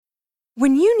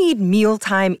When you need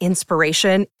mealtime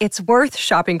inspiration, it's worth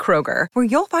shopping Kroger, where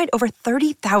you'll find over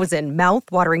 30,000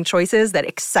 mouth-watering choices that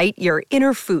excite your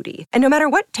inner foodie. And no matter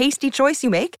what tasty choice you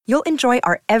make, you'll enjoy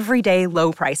our everyday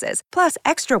low prices, plus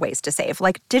extra ways to save,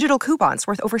 like digital coupons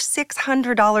worth over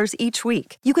 $600 each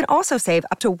week. You can also save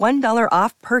up to $1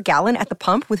 off per gallon at the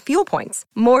pump with fuel points.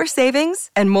 More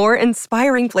savings and more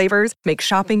inspiring flavors make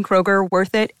shopping Kroger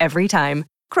worth it every time.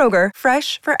 Kroger,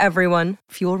 fresh for everyone.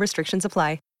 Fuel restrictions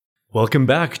apply. Welcome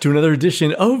back to another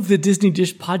edition of the Disney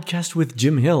Dish Podcast with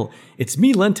Jim Hill. It's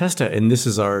me, Len Testa, and this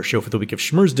is our show for the week of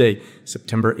Schmurz Day,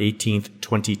 September 18th,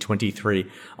 2023.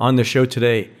 On the show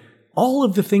today, all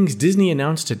of the things Disney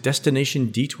announced at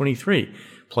Destination D23,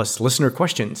 plus listener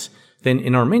questions. Then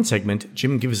in our main segment,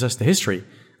 Jim gives us the history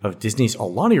of Disney's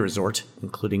Aulani Resort,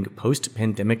 including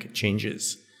post-pandemic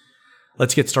changes.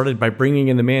 Let's get started by bringing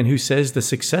in the man who says the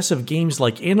success of games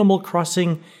like Animal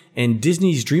Crossing and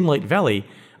Disney's Dreamlight Valley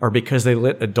are because they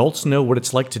let adults know what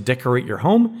it's like to decorate your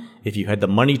home if you had the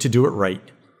money to do it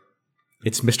right.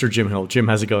 It's Mr. Jim Hill. Jim,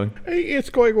 how's it going? It's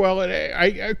going well.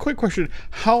 A quick question.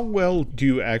 How well do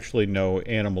you actually know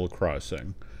Animal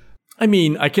Crossing? I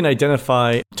mean, I can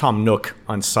identify Tom Nook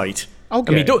on site.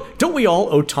 Okay. I mean, don't we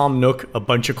all owe Tom Nook a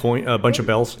bunch of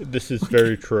bells? This is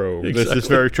very true. Exactly. This is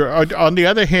very true. On the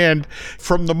other hand,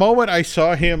 from the moment I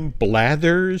saw him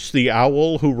Blathers, the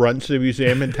owl who runs the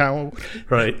museum in town,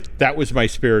 right, that was my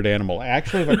spirit animal. I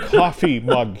actually have a coffee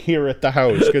mug here at the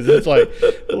house because it's like,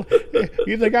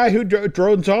 you're the guy who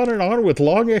drones on and on with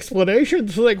long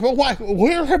explanations. Like, well,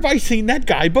 where have I seen that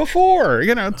guy before?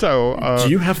 You know, so. Do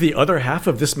you have the other half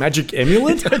of this magic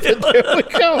amulet? There we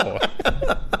go.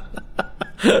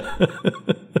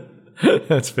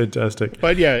 That's fantastic.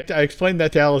 But yeah, I explained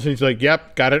that to Alice, and he's like,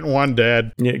 "Yep, got it in one,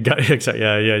 Dad." Yeah,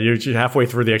 yeah. You're halfway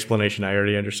through the explanation. I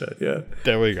already understood. Yeah.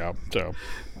 There we go. So,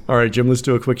 all right, Jim. Let's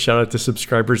do a quick shout out to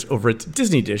subscribers over at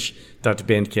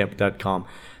DisneyDish.bandcamp.com.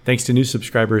 Thanks to new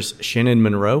subscribers Shannon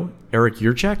Monroe, Eric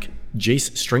Yurchak,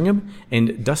 Jace Stringham,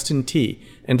 and Dustin T,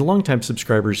 and longtime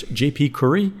subscribers JP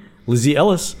Curry, Lizzie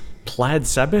Ellis, Plaid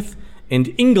Sabbath, and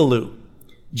Ingaloo.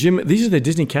 Jim, these are the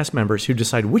Disney cast members who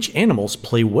decide which animals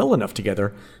play well enough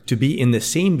together to be in the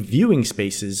same viewing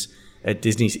spaces at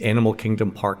Disney's Animal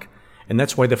Kingdom Park. And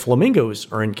that's why the flamingos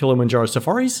are in Kilimanjaro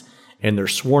Safaris, and their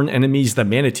sworn enemies, the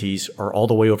manatees, are all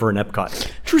the way over in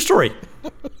Epcot. True story.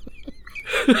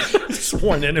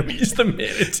 Sworn enemies, the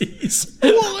manatees.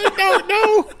 Well,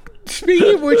 no.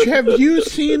 Speaking of which, have you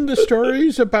seen the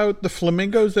stories about the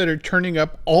flamingos that are turning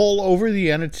up all over the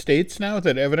United States now?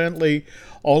 That evidently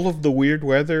all of the weird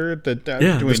weather that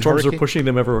the storms are pushing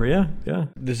them everywhere. Yeah.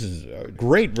 This is a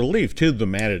great relief to the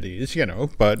manatees, you know.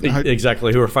 But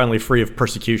exactly, who are finally free of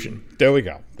persecution. There we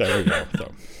go.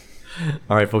 So.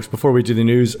 All right, folks. Before we do the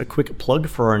news, a quick plug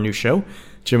for our new show.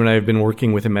 Jim and I have been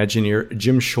working with Imagineer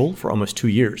Jim Scholl for almost 2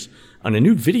 years on a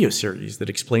new video series that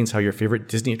explains how your favorite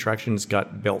Disney attractions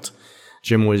got built.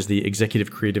 Jim was the executive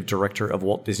creative director of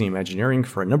Walt Disney Imagineering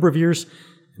for a number of years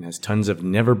and has tons of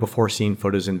never-before-seen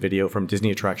photos and video from Disney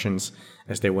attractions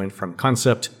as they went from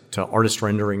concept to artist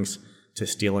renderings to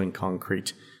steel and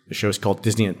concrete. The show is called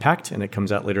Disney Unpacked, and it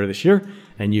comes out later this year,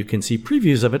 and you can see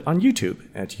previews of it on YouTube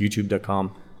at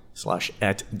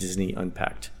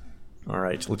youtube.com/@DisneyUnpacked. All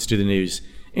right, let's do the news.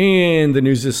 And the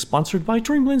news is sponsored by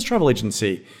Touring Plans Travel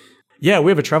Agency. Yeah, we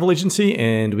have a travel agency,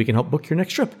 and we can help book your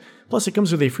next trip. Plus, it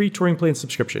comes with a free Touring Plans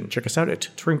subscription. Check us out at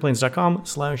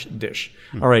touringplans.com/dish.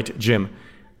 All right, Jim,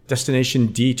 Destination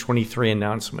D23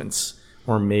 announcements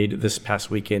were made this past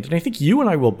weekend. And I think you and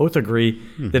I will both agree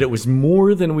that it was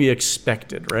more than we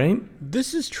expected, right?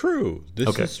 This is true.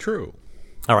 This is true.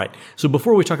 All right. So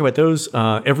before we talk about those,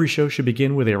 every show should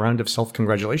begin with a round of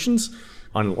self-congratulations.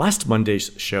 On last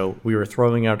Monday's show, we were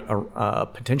throwing out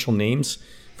potential names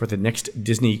for the next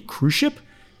Disney cruise ship.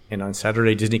 And on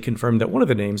Saturday, Disney confirmed that one of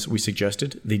the names we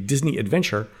suggested, the Disney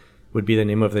Adventure, would be the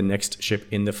name of the next ship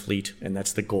in the fleet, and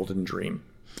that's the Golden Dream.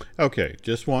 Okay,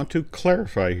 just want to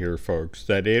clarify here, folks,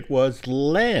 that it was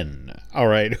Len, all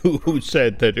right, who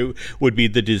said that it would be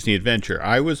the Disney Adventure.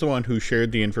 I was the one who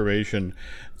shared the information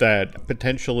that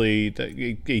potentially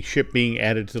a ship being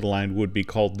added to the line would be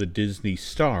called the Disney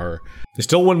Star. There's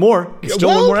still one more.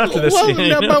 One more after this.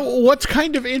 But what's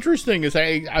kind of interesting is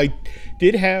I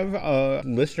did have a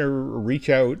listener reach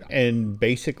out and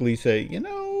basically say,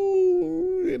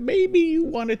 maybe you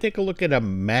want to take a look at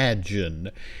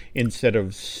Imagine instead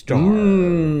of Star.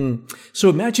 So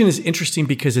Imagine is interesting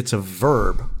because it's a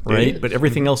verb, right? But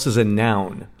everything else is a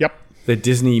noun. Yep. The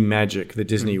Disney magic, the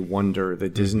Disney wonder, the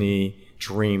Disney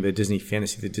dream, the Disney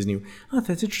fantasy, the Disney... Oh,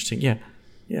 that's interesting. Yeah.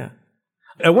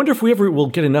 I wonder if we ever will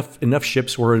get enough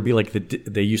ships where it'd be like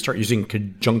you start using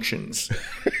conjunctions.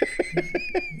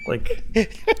 like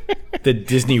that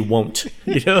Disney won't,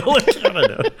 you know? Like, I don't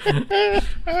know.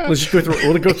 Let's just go through.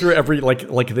 We'll go through every like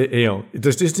the, you know.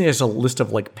 Disney has a list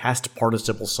of like past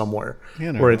participles somewhere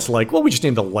where it's like, well, we just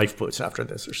named the lifeboats after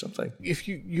this or something. If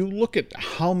you look at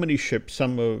how many ships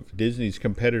some of Disney's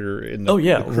competitor in the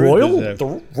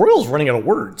the Royal's running out of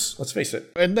words. Let's face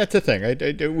it. And that's the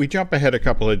thing. We jump ahead a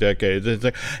couple of decades. It's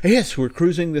like, yes, we're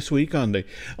cruising this week on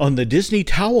the Disney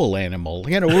towel animal.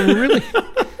 You know, we're really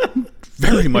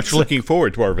very much looking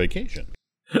forward to our vacation.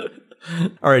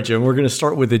 All right, Jim, we're going to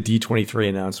start with the D23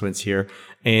 announcements here.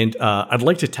 And I'd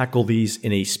like to tackle these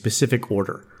in a specific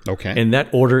order. Okay. And that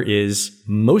order is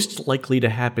most likely to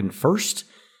happen first.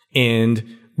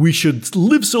 And we should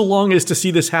live so long as to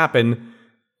see this happen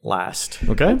last.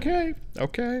 Okay?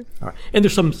 Okay. All right. And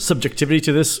there's some subjectivity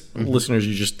to this. Listeners,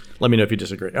 you just let me know if you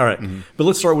disagree. All right. But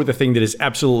let's start with the thing that is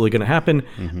absolutely going to happen,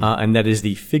 and that is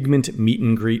the Figment meet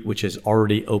and greet, which has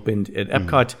already opened at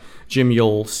Epcot. Jim,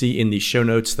 you'll see in the show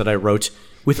notes that I wrote,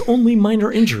 with only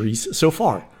minor injuries so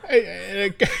far.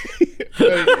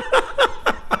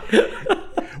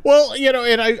 Well, you know,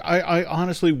 and I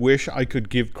honestly wish I could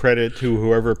give credit to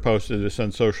whoever posted this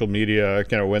on social media.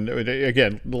 You know, when,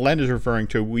 again, Len is referring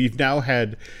to, we've now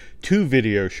had 2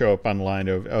 videos show up online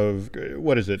of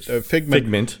what is it?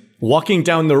 Figment walking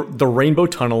down the rainbow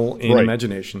tunnel in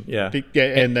imagination. Yeah.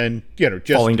 And then, you know,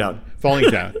 just falling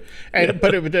down. And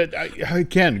but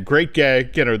again, great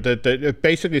gag. You know, that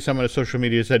basically someone on social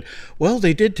media said, well,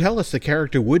 they did tell us the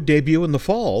character would debut in the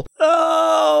fall.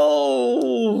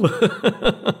 Oh,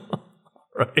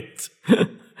 right.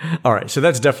 All right. So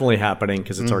that's definitely happening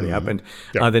because it's already happened.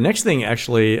 Yep. The next thing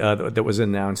actually that was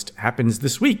announced happens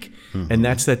this week. And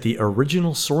that's that the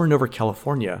original Soarin' over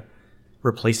California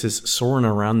replaces Soarin'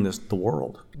 around the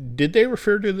world. Did they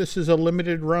refer to this as a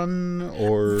limited run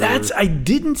or? I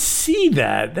didn't see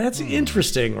that. That's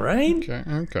interesting, right?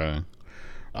 Okay.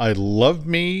 I loved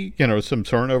me, you know, some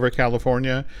Soarin' over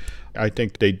California. I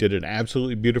think they did an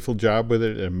absolutely beautiful job with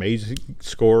it, an amazing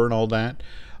score and all that.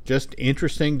 Just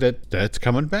interesting that's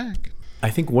coming back. I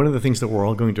think one of the things that we're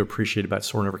all going to appreciate about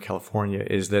Soarin' over California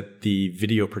is that the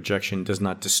video projection does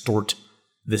not distort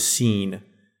the scene.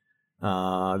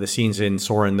 The scenes in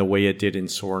Soarin' the way it did in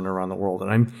Soarin' around the world.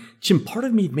 And Jim, part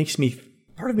of me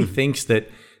thinks that,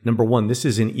 number one, this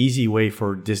is an easy way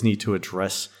for Disney to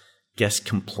address guest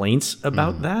complaints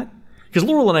about that. Because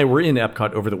Laurel and I were in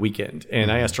Epcot over the weekend,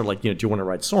 and I asked her, like, you know, do you want to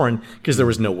ride Soarin'? Because there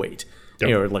was no wait, you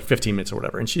know, like 15 minutes or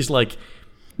whatever. And she's like,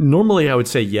 normally I would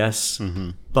say yes,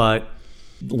 but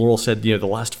Laurel said, you know, the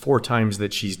last 4 times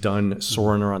that she's done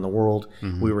Soarin' around the world,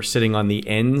 we were sitting on the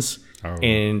ends. Oh.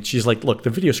 And she's like, look, the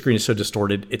video screen is so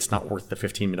distorted, it's not worth the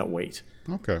 15-minute wait.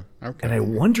 Okay. And I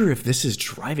wonder if this is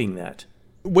driving that.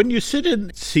 When you sit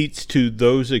in seats to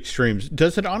those extremes,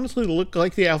 does it honestly look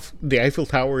like the Eiffel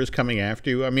Tower is coming after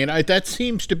you? I mean, that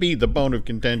seems to be the bone of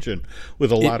contention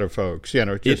with a lot of folks. You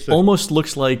know, it almost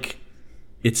looks like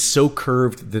it's so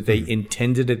curved that they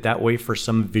intended it that way for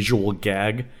some visual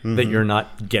gag that you're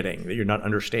not getting, that you're not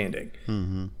understanding.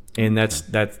 And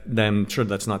I'm sure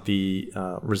that's not the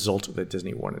result that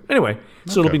Disney wanted. Anyway,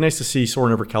 so it'll be nice to see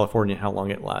Soarin' over California, how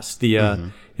long it lasts. The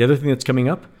other thing that's coming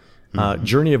up,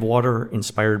 Journey of Water,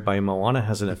 inspired by Moana,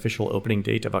 has an official opening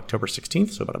date of October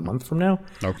 16th, so about a month from now.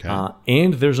 Okay.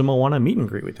 And there's a Moana meet and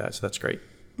greet with that, so that's great.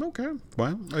 Okay.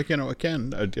 Well, you know,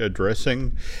 again,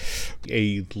 addressing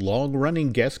a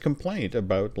long-running guest complaint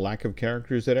about lack of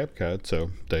characters at Epcot, so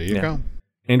there you go.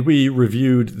 And we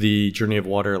reviewed the Journey of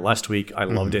Water last week. I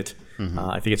loved it.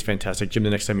 I think it's fantastic. Jim, the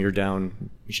next time you're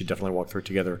down, you should definitely walk through it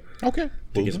together. Okay.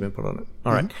 To get some input on it.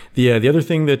 All right. The other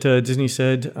thing that Disney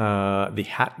said, the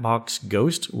Hatbox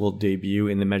Ghost will debut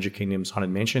in the Magic Kingdom's Haunted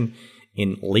Mansion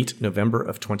in late November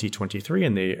of 2023,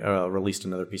 and they released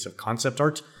another piece of concept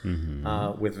art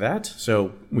with that.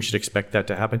 So we should expect that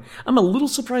to happen. I'm a little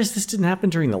surprised this didn't happen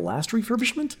during the last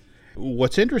refurbishment.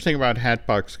 What's interesting about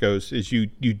Hatbox Ghost is you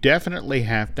definitely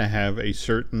have to have a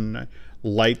certain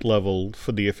light level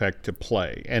for the effect to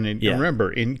play. And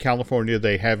remember, in California,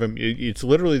 they have them. It's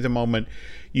literally the moment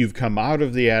you've come out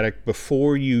of the attic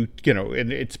before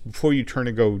and it's before you turn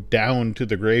and go down to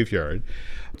the graveyard.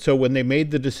 So when they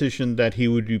made the decision that he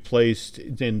would be placed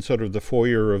in sort of the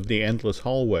foyer of the endless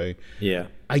hallway,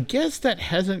 I guess that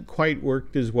hasn't quite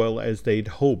worked as well as they'd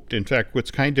hoped. In fact, what's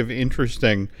kind of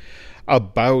interesting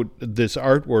about this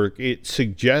artwork, it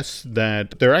suggests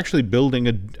that they're actually building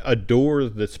a door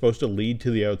that's supposed to lead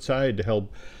to the outside to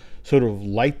help sort of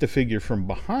light the figure from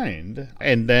behind.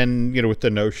 And then, with the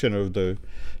notion of the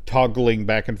toggling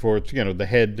back and forth, the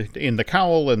head in the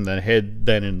cowl and the head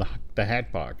then in the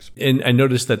hat box. And I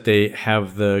noticed that they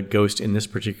have the ghost in this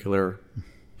particular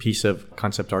piece of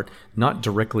concept art, not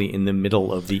directly in the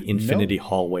middle of the infinity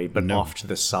hallway, but off to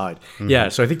the side. Yeah,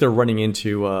 so I think they're running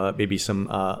into maybe some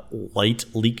light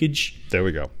leakage. There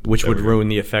we go. Which would ruin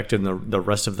the effect in the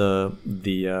rest of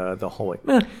the hallway.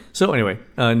 So anyway,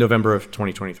 November of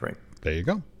 2023. There you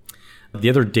go. The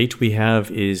other date we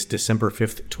have is December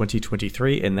 5th,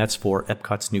 2023, and that's for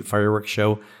Epcot's new fireworks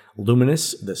show,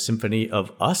 Luminous, the Symphony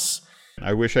of Us.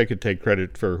 I wish I could take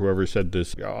credit for whoever said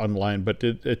this online, but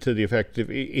to the effect of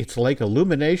it's like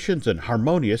Illuminations and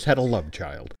Harmonious had a love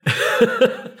child.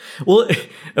 Well,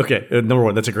 okay, number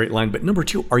one, that's a great line. But number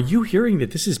two, are you hearing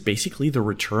that this is basically the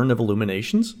return of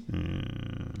Illuminations?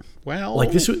 Well,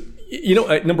 like this,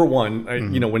 number one,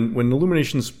 when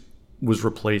Illuminations was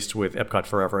replaced with Epcot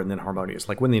Forever and then Harmonious,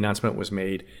 like when the announcement was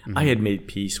made, I had made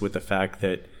peace with the fact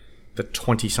that the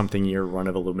 20-something year run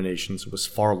of Illuminations was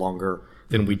far longer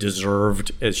than we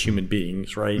deserved as human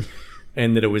beings, right?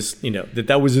 And that it was,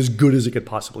 that was as good as it could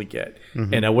possibly get.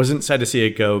 And I wasn't sad to see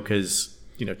it go because,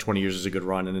 20 years is a good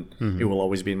run and it will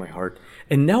always be in my heart.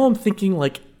 And now I'm thinking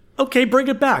like, okay, bring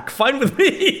it back. Fine with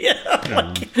me.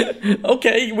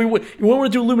 Okay, you want to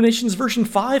do Illuminations version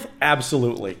 5?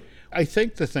 Absolutely. I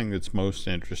think the thing that's most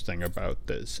interesting about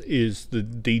this is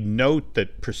the note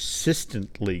that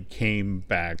persistently came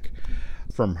back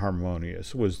from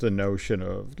Harmonious was the notion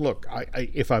of, look,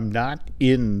 if I'm not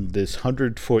in this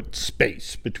 100-foot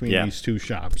space between these two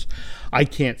shops, I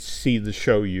can't see the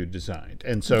show you designed.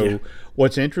 And so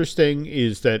what's interesting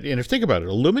is that, and if you think about it,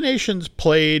 Illuminations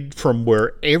played from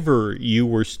wherever you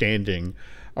were standing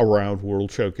around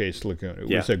World Showcase Laguna.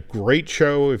 It was a great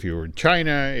show if you were in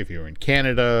China, if you were in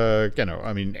Canada,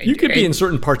 you could be in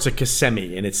certain parts of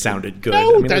Kissimmee and it sounded good.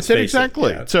 No, that's it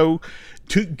exactly. Yeah. So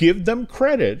to give them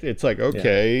credit, it's like,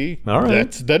 okay, all right,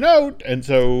 that's the note. And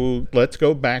so let's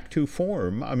go back to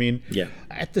form.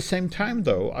 At the same time,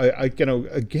 though, I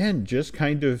again, just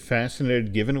kind of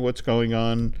fascinated given what's going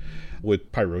on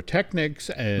with pyrotechnics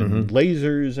and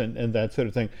lasers and that sort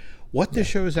of thing, what the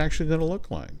show is actually going to look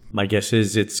like. My guess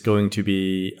is it's going to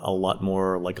be a lot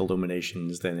more like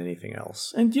Illuminations than anything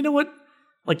else. And you know what?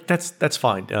 Like, that's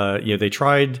fine. They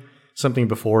tried something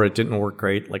before, it didn't work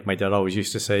great. Like my dad always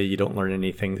used to say, you don't learn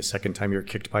anything the second time you're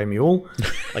kicked by a mule.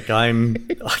 Like I'm,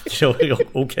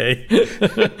 okay.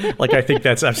 Like I think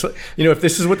that's absolutely, if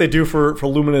this is what they do for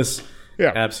Luminous,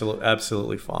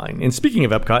 absolutely fine. And speaking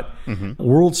of Epcot,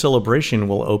 World Celebration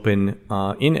will open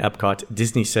in Epcot,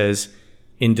 Disney says,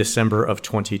 in December of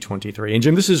 2023. And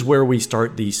Jim, this is where we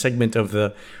start the segment of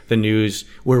the news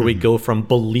where we go from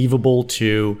believable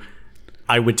to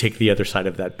I would take the other side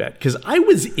of that bet. Because I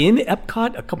was in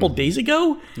Epcot a couple days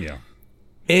ago. Yeah.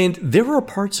 And there are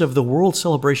parts of the World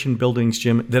Celebration buildings,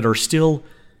 Jim, that are still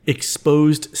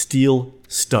exposed steel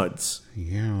studs.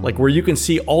 Yeah. Like where you can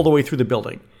see all the way through the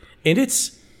building. And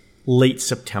it's late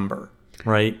September,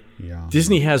 right? Yeah.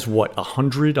 Disney has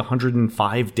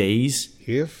 105 days?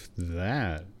 If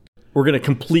that. We're going to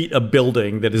complete a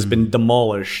building that has been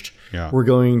demolished. Yeah. We're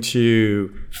going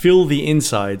to fill the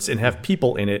insides and have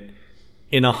people in it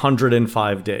in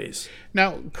 105 days.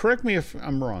 Now, correct me if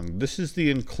I'm wrong. This is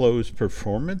the enclosed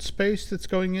performance space that's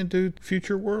going into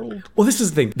Future World? Well, this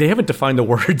is the thing. They haven't defined the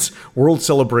words World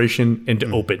Celebration and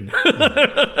open.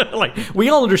 Like, we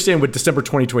all understand what December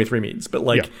 2023 means, but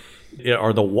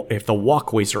if the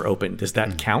walkways are open, does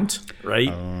that count?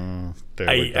 Right?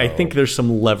 I think there's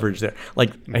some leverage there.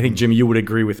 Like, I think, Jim, you would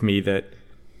agree with me that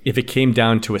if it came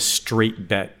down to a straight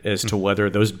bet as to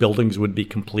whether those buildings would be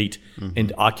complete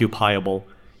and occupiable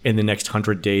in the next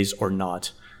 100 days or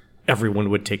not,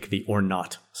 everyone would take the or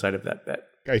not side of that bet.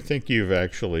 I think you've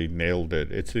actually nailed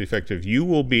it. It's the effect of you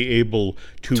will be able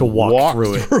to walk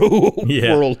through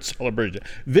World Celebration.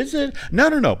 Visit,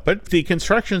 no, but the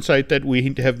construction site that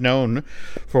we have known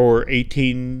for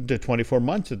 18 to 24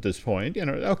 months at this point,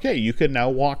 you can now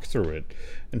walk through it.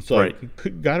 And so you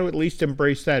got to at least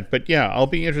embrace that. But yeah, I'll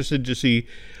be interested to see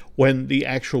when the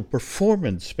actual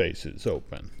performance space is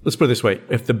open. Let's put it this way.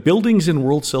 If the buildings in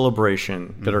World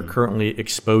Celebration that are currently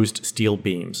exposed steel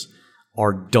beams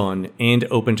are done and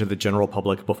open to the general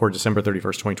public before December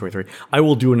 31st, 2023, I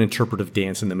will do an interpretive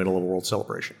dance in the middle of World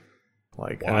Celebration.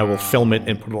 And I will film it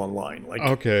and put it online.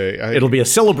 It'll be a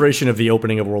celebration of the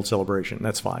opening of World Celebration.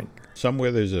 That's fine.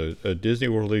 Somewhere there's a Disney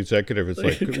World executive. It's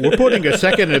like, we're putting a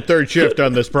second and third shift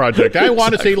on this project. I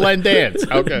want to see Len dance.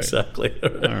 Okay. Exactly. All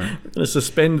right. We're going to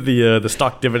suspend the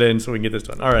stock dividend so we can get this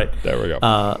done. All right. There we go.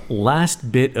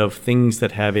 Last bit of things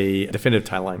that have a definitive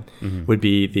timeline would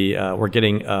be we're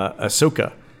getting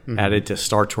Ahsoka added to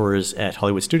Star Tours at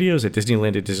Hollywood Studios, at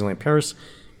Disneyland, at Disneyland Paris,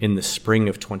 in the spring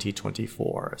of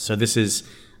 2024. So this is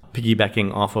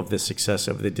piggybacking off of the success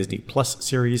of the Disney Plus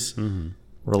series.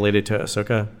 related to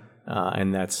Ahsoka,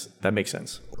 and that makes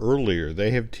sense. Earlier,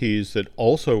 they have teased that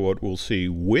also what we'll see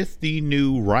with the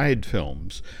new ride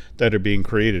films that are being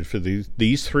created for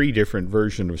these three different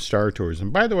versions of Star Tours.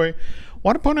 And by the way,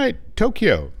 want to point out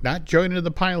Tokyo, not joining the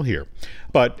pile here.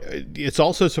 But it's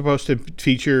also supposed to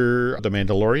feature The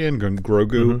Mandalorian,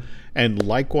 Grogu, and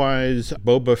likewise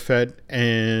Boba Fett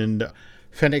and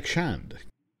Fennec Shand.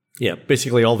 Yeah,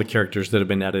 basically all the characters that have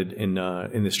been added in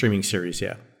the streaming series,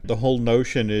 yeah. The whole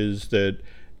notion is that,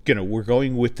 we're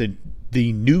going with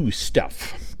the new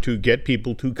stuff to get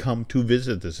people to come to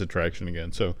visit this attraction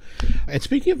again. So, and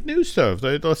speaking of new stuff,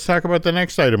 let's talk about the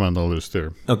next item on the list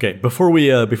there. Okay, before we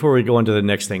go on to the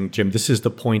next thing, Jim, this is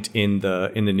the point in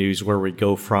the news where we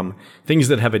go from things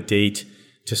that have a date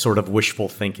to sort of wishful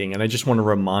thinking. And I just want to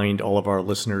remind all of our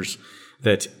listeners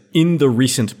that in the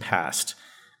recent past,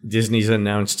 Disney's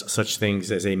announced such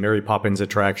things as a Mary Poppins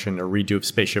attraction, a redo of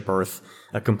Spaceship Earth,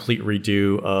 a complete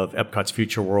redo of Epcot's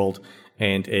Future World,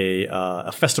 and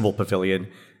a festival pavilion,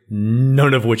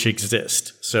 none of which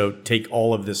exist. So take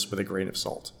all of this with a grain of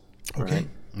salt. Okay. Right?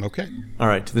 Okay. All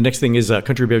right. The next thing is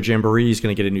Country Bear Jamboree is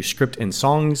going to get a new script and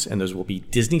songs, and those will be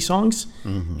Disney songs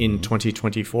in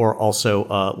 2024.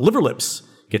 Also, Liver Lips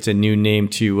gets a new name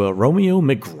to Romeo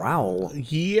McGrowl.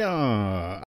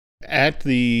 Yeah. At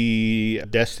the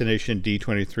Destination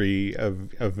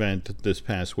D23 event this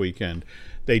past weekend,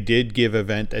 they did give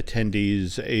event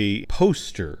attendees a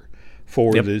poster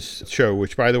for this show,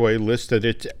 which, by the way, listed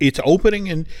it's opening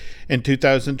in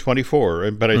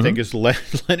 2024. But I think, as Len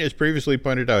has previously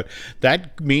pointed out,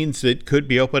 that means it could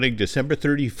be opening December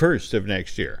 31st of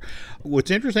next year.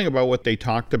 What's interesting about what they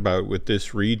talked about with this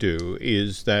redo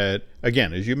is that,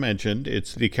 again, as you mentioned,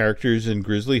 it's the characters in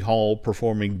Grizzly Hall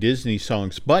performing Disney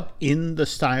songs, but in the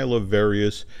style of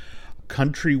various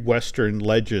country western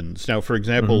legends. Now, for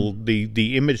example,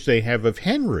 the image they have of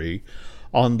Henry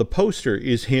on the poster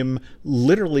is him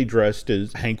literally dressed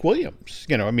as Hank Williams.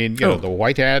 The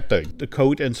white hat, the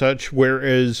coat and such,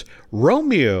 whereas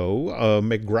Romeo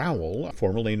McGrowl,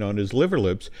 formerly known as Liver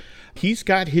Lips, he's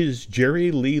got his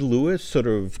Jerry Lee Lewis sort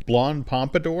of blonde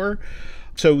pompadour.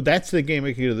 So that's the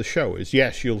gimmick of the show is,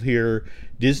 yes, you'll hear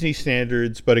Disney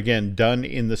standards, but again, done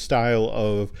in the style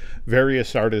of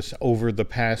various artists over the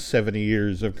past 70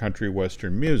 years of country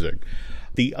western music.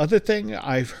 The other thing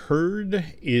I've heard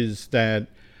is that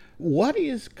what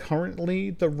is currently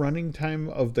the running time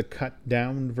of the cut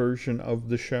down version of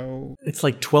the show? It's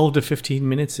like 12 to 15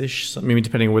 minutes-ish, maybe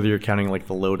depending on whether you're counting like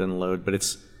the load and load, but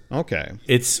it's... Okay.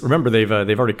 Remember, they've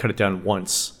already cut it down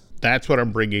once. That's what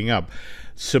I'm bringing up.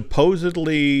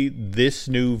 Supposedly, this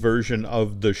new version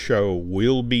of the show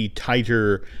will be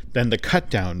tighter than the cut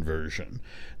down version.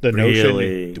 The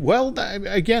really? Notion, well,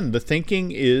 again, the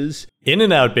thinking is... In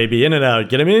and out, baby, in and out.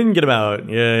 Get them in, get them out.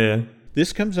 Yeah.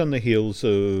 This comes on the heels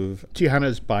of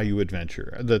Tiana's Bayou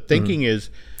Adventure. The thinking is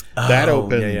that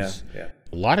opens... Yeah.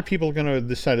 A lot of people are going to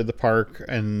this side of the park,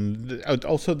 and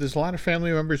also there's a lot of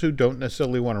family members who don't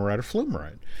necessarily want to ride a flume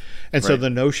ride. And so the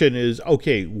notion is,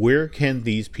 okay, where can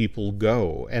these people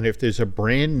go? And if there's a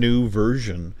brand new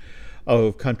version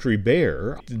of Country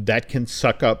Bear that can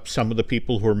suck up some of the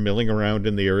people who are milling around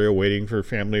in the area waiting for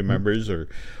family members, or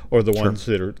the ones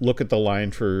that look at the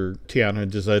line for Tiana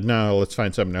and decide, no, let's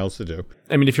find something else to do.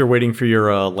 I mean, if you're waiting for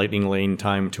your lightning lane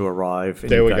time to arrive, and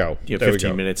there we go.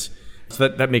 15 minutes. So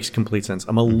that makes complete sense.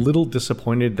 I'm a little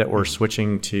disappointed that we're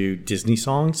switching to Disney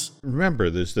songs. Remember,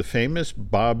 there's the famous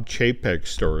Bob Chapek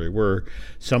story where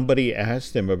somebody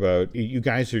asked him about, you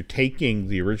guys are taking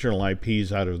the original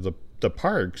IPs out of the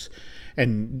parks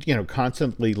and,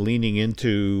 constantly leaning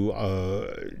into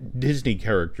Disney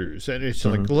characters. And it's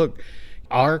like, look,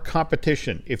 our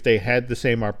competition, if they had the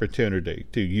same opportunity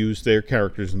to use their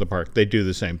characters in the park, they do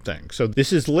the same thing. So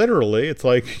this is literally, it's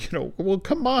like, well,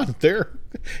 come on,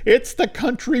 it's the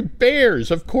Country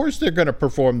Bears. Of course they're going to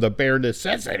perform the bear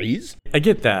necessities. I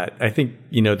get that. I think,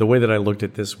 the way that I looked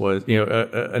at this was,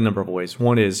 a number of ways.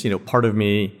 One is, part of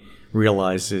me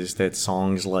realizes that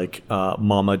songs like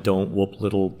Mama Don't Whoop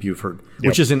Little Buford,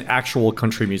 which is an actual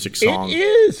country music song. It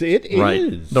is.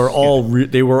 Right. They're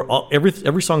all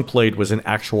every song played was an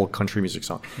actual country music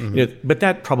song. But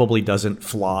that probably doesn't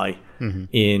fly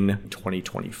in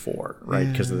 2024,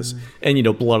 right? Because of this. And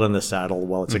Blood on the Saddle,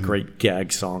 while it's a great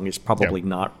gag song, is probably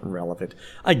not relevant.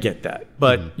 I get that.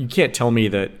 But you can't tell me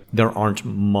that there aren't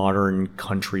modern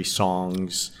country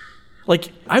songs.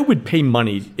 Like, I would pay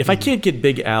money if I can't get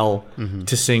Big Al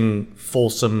to sing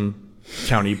Folsom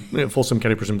County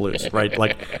Prison Blues, right?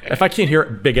 Like, if I can't hear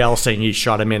Big Al saying he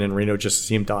shot him in Reno just to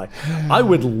see him die, I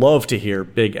would love to hear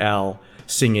Big Al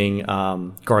singing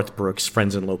Garth Brooks'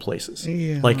 Friends in Low Places.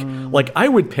 Yeah. Like I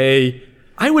would pay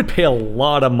I would pay a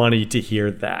lot of money to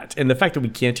hear that. And the fact that we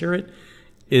can't hear it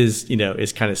is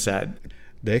kind of sad.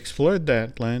 They explored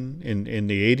that, Len, in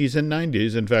the 80s and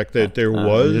 90s. In fact, that there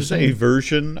was a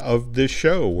version of this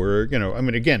show where,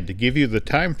 again, to give you the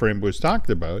time frame was talked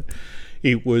about,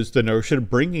 it was the notion of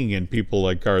bringing in people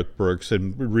like Garth Brooks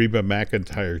and Reba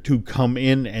McEntire to come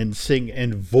in and sing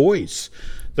and voice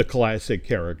the classic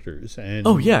characters. And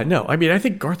I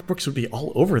think Garth Brooks would be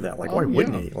all over that. Like, why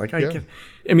wouldn't he? Like,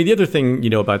 the other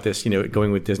thing, about this,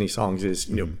 going with Disney songs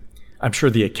is, I'm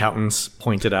sure the accountants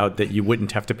pointed out that you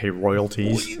wouldn't have to pay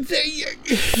royalties. There you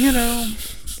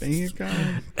go.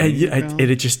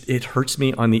 It hurts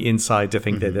me on the inside to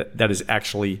think that is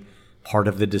actually part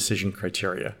of the decision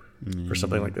criteria for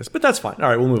something like this. But that's fine. All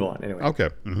right, we'll move on anyway. Okay.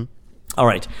 All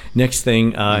right. Next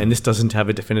thing, and this doesn't have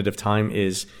a definitive time,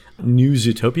 is new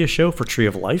Zootopia show for Tree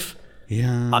of Life.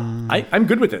 Yeah. I'm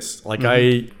good with this. Like,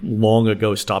 I long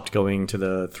ago stopped going to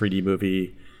the 3D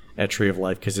movie at Tree of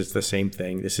Life because it's the same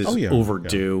thing. This is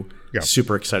overdue. Yeah.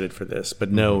 Super excited for this,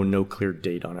 but no clear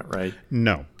date on it, right?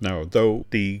 No. Though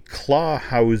the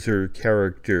Clawhauser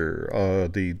character,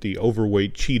 the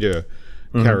overweight cheetah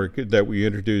character that we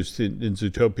introduced in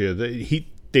Zootopia,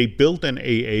 they built an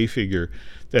AA figure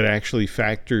that actually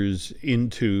factors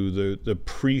into the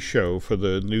pre-show for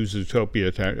the new Zootopia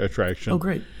attraction. Oh,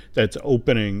 great. That's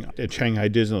opening at Shanghai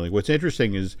Disneyland. What's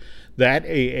interesting is that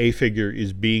AA figure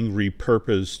is being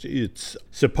repurposed. It's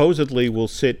supposedly will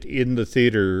sit in the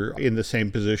theater in the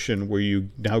same position where you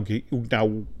now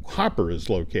Hopper is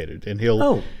located, and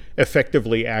he'll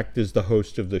effectively act as the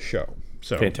host of the show.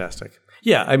 So fantastic.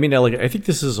 Yeah, I think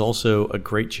this is also a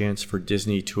great chance for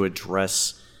Disney to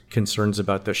address concerns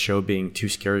about the show being too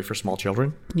scary for small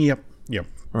children. Yep.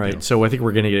 Right. Yeah. So I think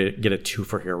we're going to get a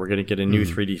twofer here. We're going to get a new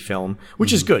 3D film,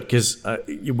 which is good because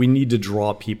we need to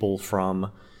draw people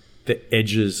from the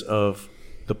edges of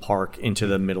the park into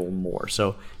the middle more.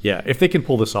 So yeah, if they can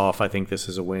pull this off, I think this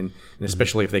is a win, and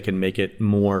especially if they can make it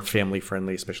more family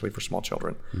friendly, especially for small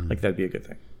children. Like, that'd be a good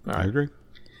thing. All right. I agree.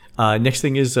 Next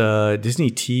thing is Disney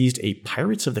teased a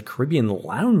Pirates of the Caribbean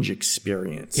lounge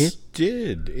experience. It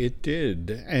did.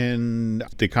 And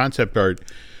the concept art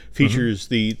features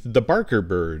the Barker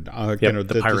bird.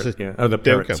 The pirate. The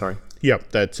parrot, sorry.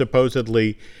 Yep, that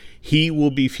supposedly he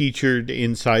will be featured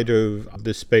inside of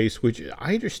the space, which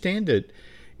I understand it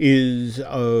is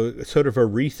sort of a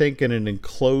rethink and an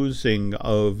enclosing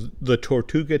of the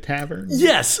Tortuga Tavern.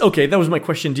 Yes. Okay, that was my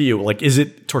question to you. Like, is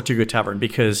it Tortuga Tavern?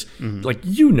 Because,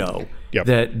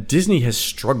 that Disney has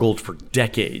struggled for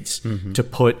decades to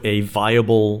put a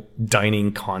viable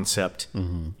dining concept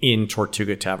in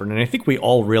Tortuga Tavern. And I think we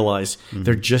all realize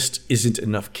there just isn't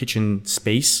enough kitchen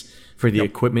space for the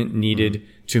equipment needed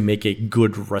to make a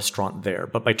good restaurant there.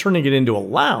 But by turning it into a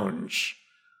lounge,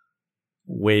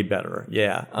 way better.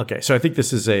 Yeah. Okay. So I think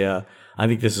this is a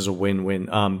win-win.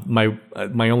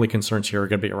 My only concerns here are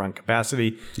going to be around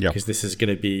capacity because this is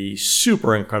going to be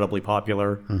super incredibly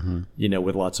popular,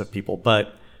 with lots of people.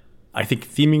 But I think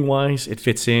theming wise, it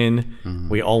fits in.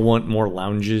 We all want more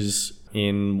lounges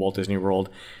in Walt Disney World.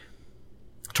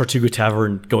 Tortuga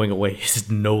Tavern going away is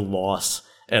no loss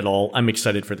at all. I'm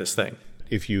excited for this thing.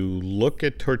 If you look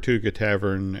at Tortuga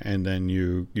Tavern and then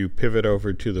you pivot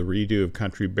over to the redo of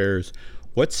Country Bears,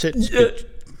 what sits...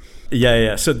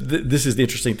 Yeah. So this is the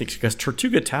interesting thing because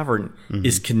Tortuga Tavern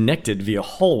is connected via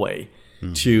hallway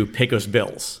to Pecos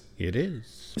Bill's. It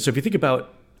is. So if you think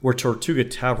about where Tortuga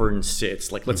Tavern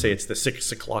sits, like let's say it's the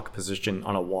 6 o'clock position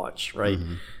on a watch, right?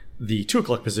 The 2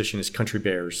 o'clock position is Country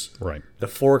Bears. Right. The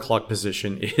 4 o'clock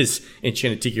position is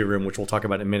Enchanted Tiki Room, which we'll talk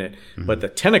about in a minute. But the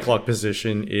 10 o'clock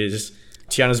position is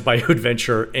Tiana's Bayou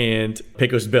Adventure and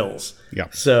Pecos Bill's. Yeah.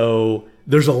 So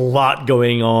there's a lot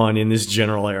going on in this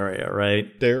general area,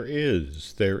 right? There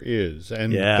is.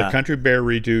 And the Country Bear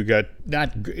redo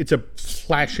it's a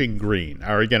flashing green.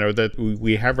 That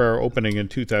we have our opening in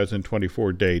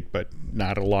 2024 date, but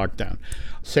not a lockdown.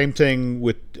 Same thing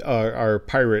with our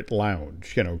Pirate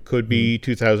Lounge. Could be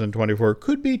 2024,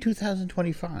 could be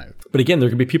 2025. But again, there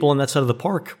could be people on that side of the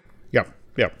park.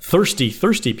 Yeah.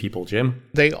 Thirsty people, Jim.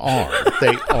 They are.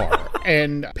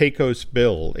 And Pecos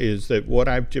Bill is that what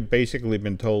I've basically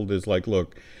been told is like,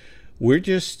 look, we're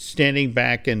just standing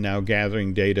back and now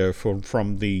gathering data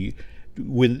from the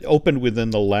opened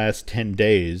within the last 10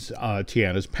 days,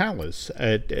 Tiana's Palace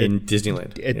in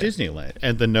Disneyland. Disneyland.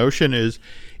 And the notion is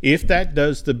if that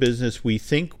does the business we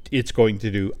think it's going to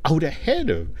do out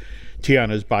ahead of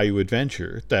Tiana's Bayou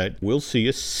Adventure, that we'll see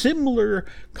a similar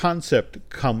concept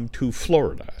come to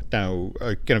Florida. Now,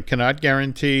 cannot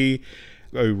guarantee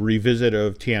a revisit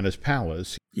of Tiana's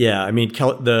Palace. Yeah, I mean,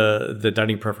 the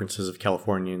dining preferences of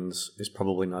Californians is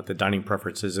probably not the dining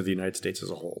preferences of the United States as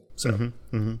a whole. So,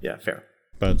 yeah, fair.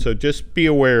 But so just be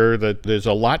aware that there's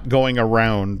a lot going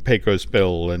around Pecos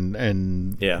Bill,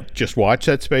 and just watch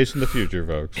that space in the future,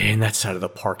 folks. And that side of the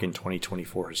park in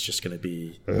 2024 is just going to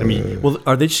be, I mean, well,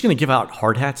 are they just going to give out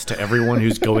hard hats to everyone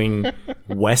who's going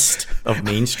west of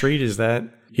Main Street? Is that,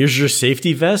 here's your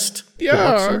safety vest?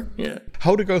 Yeah. Yeah.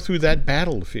 How to go through that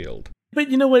battlefield. But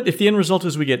you know what? If the end result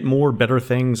is we get more better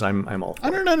things, I'm all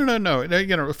for it. No.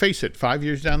 You know, face it, 5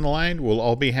 years down the line, we'll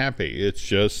all be happy. It's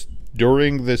just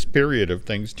during this period of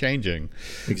things changing.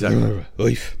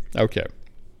 Exactly. Okay.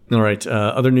 All right.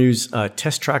 Other news,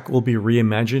 Test Track will be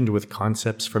reimagined with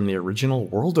concepts from the original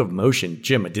World of Motion.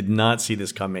 Jim, I did not see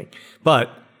this coming. But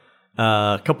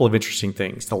a couple of interesting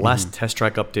things. The last Test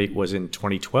Track update was in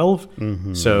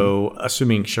 2012. So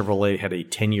assuming Chevrolet had a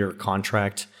 10-year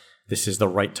contract, this is the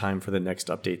right time for the next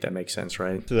update. That makes sense,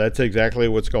 right? So that's exactly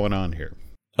what's going on here.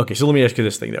 Okay, so let me ask you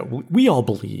this thing, though. We all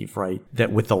believe, right,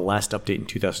 that with the last update in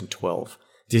 2012,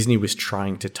 Disney was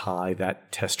trying to tie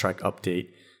that Test Track update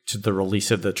to the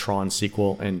release of the Tron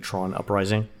sequel and Tron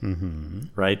Uprising,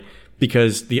 right?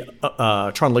 Because the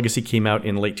Tron Legacy came out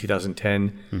in late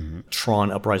 2010.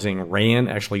 Tron Uprising ran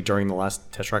actually during the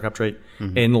last Test Track update.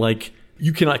 And, like,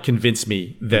 you cannot convince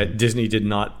me that Disney did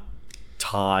not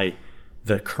tie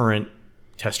the current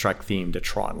Test Track theme to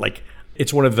Tron. Like,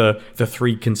 it's one of the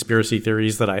three conspiracy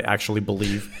theories that I actually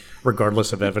believe,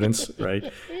 regardless of evidence,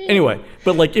 right? Anyway,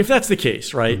 but like if that's the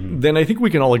case, right, then I think we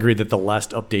can all agree that the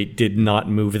last update did not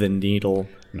move the needle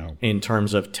in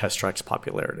terms of Test Track's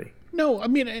popularity. No, I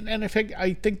mean, and I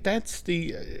think that's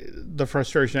the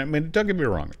frustration. I mean, don't get me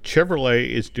wrong. Chevrolet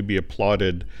is to be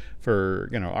applauded for,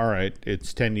 you know, all right,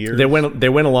 it's 10 years. They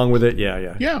went along with it,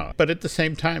 yeah. Yeah, but at the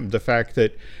same time, the fact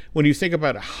that when you think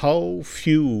about how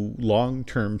few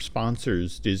long-term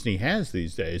sponsors Disney has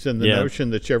these days, and the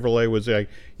notion that Chevrolet was like,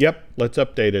 yep, let's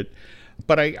update it.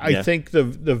 But I think the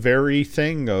very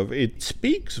thing of it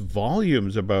speaks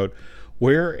volumes about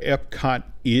where Epcot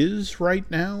is right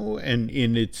now and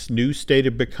in its new state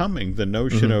of becoming, the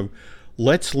notion of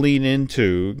let's lean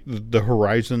into the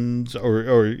Horizons,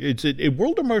 or is it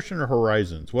World of Motion or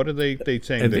Horizons? What are they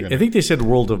saying? I think they said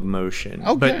World of Motion.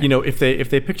 Okay. But, you know, if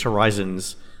they picked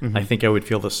Horizons, I think I would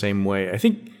feel the same way. I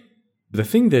think the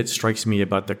thing that strikes me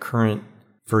about the current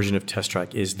version of Test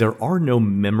Track is there are no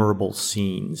memorable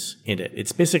scenes in it.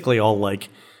 It's basically all like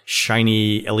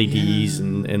shiny LEDs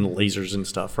and lasers and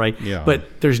stuff, right? Yeah.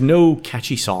 But there's no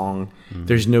catchy song.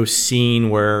 There's no scene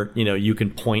where, you know, you can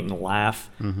point and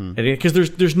laugh. Because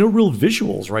there's no real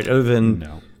visuals, right?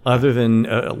 Other than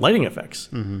lighting effects.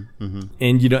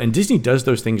 And, you know, and Disney does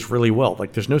those things really well.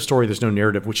 Like there's no story, there's no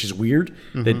narrative, which is weird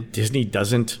that Disney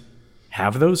doesn't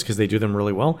have those because they do them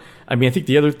really well. I mean, I think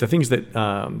the things that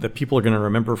that people are going to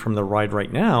remember from the ride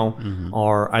right now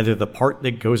are either the part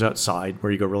that goes outside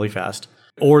where you go really fast,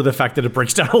 or the fact that it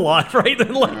breaks down a lot, right?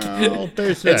 And like, well,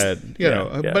 there's that, you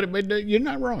know. But you're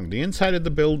not wrong. The inside of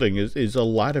the building is a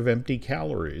lot of empty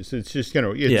calories. It's just, you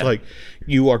know, it's like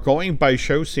you are going by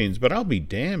show scenes, but I'll be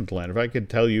damned, Len, if I could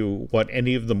tell you what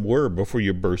any of them were before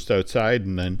you burst outside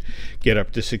and then get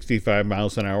up to 65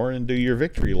 miles an hour and do your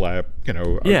victory lap, you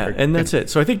know. And that's it.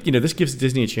 So I think, you know, this gives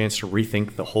Disney a chance to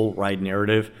rethink the whole ride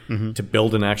narrative, to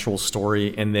build an actual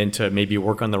story, and then to maybe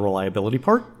work on the reliability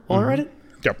part while they're at it.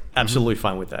 Yep. Absolutely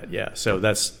fine with that. Yeah. So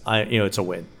that's, it's a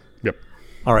win. Yep.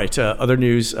 All right. Other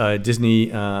news, Disney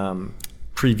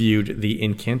previewed the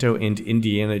Encanto and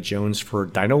Indiana Jones for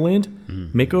Dino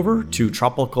Land makeover to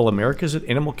Tropical Americas at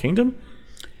Animal Kingdom.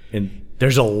 And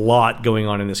there's a lot going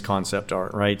on in this concept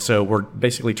art, right? So we're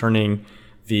basically turning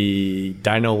the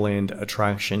Dino Land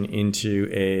attraction into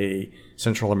a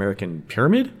Central American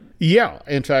pyramid. Yeah.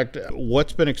 In fact,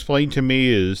 what's been explained to me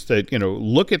is that, you know,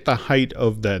 look at the height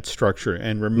of that structure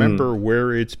and remember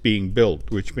where it's being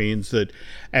built, which means that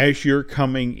as you're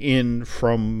coming in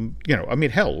from, you know, I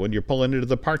mean, hell, when you're pulling into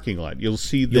the parking lot, you'll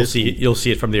see this. You'll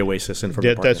see it from the Oasis and from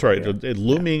the parking That's right. lot, It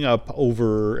looming up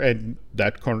over and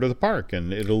that corner of the park,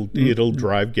 and it'll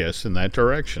drive guests in that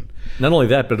direction. Not only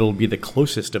that, but it'll be the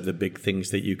closest of the big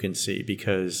things that you can see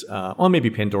because, maybe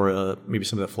Pandora, maybe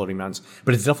some of the floating mountains,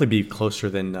 but it's definitely be closer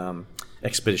than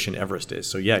Expedition Everest is.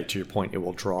 So yeah, to your point, it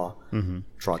will draw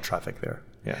traffic there.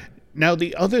 Yeah. Now,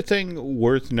 the other thing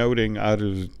worth noting out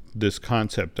of this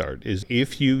concept art is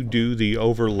if you do the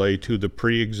overlay to the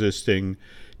pre-existing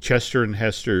Chester and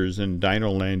Hester's and Dino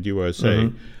Land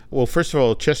USA. Well, first of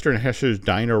all, Chester and Hester's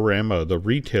Dinorama, the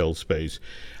retail space,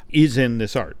 is in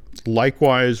this art.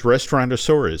 Likewise,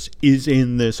 Restaurantosaurus is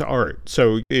in this art.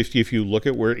 So if you look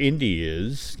at where Indy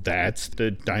is, that's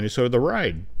the Dinosaur the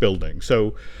Ride building.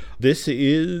 So this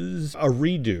is a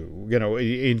redo,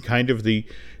 in kind of the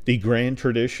grand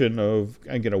tradition of,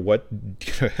 what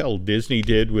hell Disney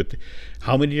did with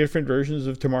how many different versions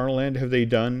of Tomorrowland have they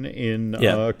done in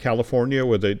California,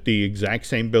 where the exact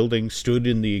same building stood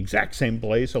in the exact same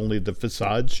place, only the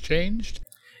facades changed?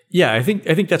 Yeah, I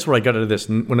think that's where I got out of this.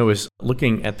 When I was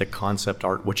looking at the concept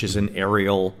art, which is an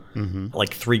aerial, like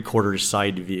 3/4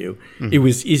 side view, it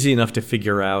was easy enough to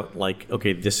figure out, like,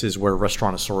 okay, this is where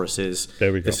Restaurantosaurus is.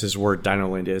 There we go. This is where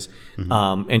Dinoland is.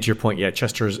 And to your point,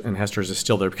 Chester's and Hester's is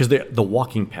still there because the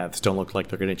walking paths don't look like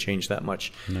they're going to change that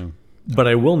much. No. But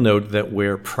I will note that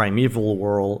where Primeval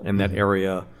Whirl and that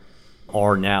area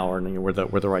are now, or where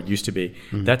the ride used to be,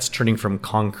 that's turning from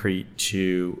concrete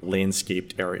to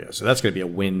landscaped area. So that's going to be a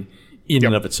win in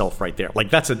and of itself right there. Like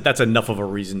that's enough of a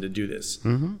reason to do this,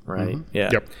 right? Yeah.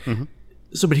 Yep.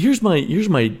 So, but here's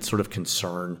my sort of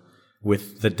concern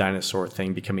with the dinosaur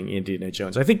thing becoming Indiana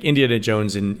Jones. I think Indiana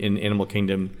Jones in Animal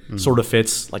Kingdom sort of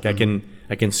fits. Like I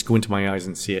can squint my eyes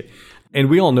and see it. And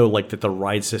we all know like that the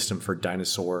ride system for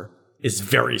Dinosaur is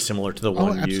very similar to the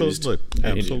one used in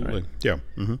Indiana, right?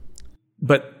 Yeah.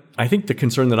 But I think the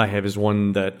concern that I have is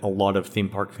one that a lot of theme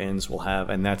park fans will have,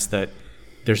 and that's that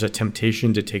there's a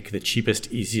temptation to take the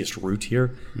cheapest, easiest route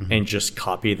here and just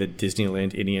copy the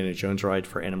Disneyland Indiana Jones ride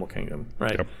for Animal Kingdom,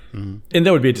 right? Yep. And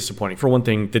that would be disappointing. For one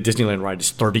thing, the Disneyland ride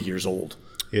is 30 years old.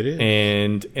 It is.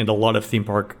 And a lot of theme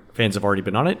park fans have already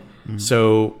been on it.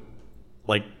 So,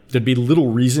 like, there'd be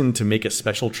little reason to make a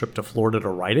special trip to Florida to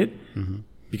ride it.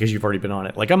 Because you've already been on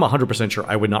it. Like, I'm 100% sure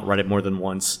I would not ride it more than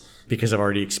once because I've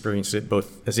already experienced it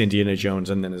both as Indiana Jones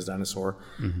and then as Dinosaur.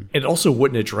 It also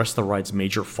wouldn't address the ride's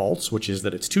major faults, which is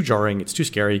that it's too jarring, it's too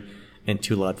scary, and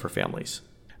too loud for families.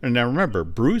 And now remember,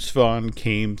 Bruce Vaughn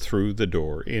came through the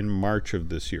door in March of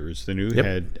this year as the new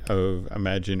head of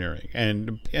Imagineering.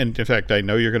 And in fact, I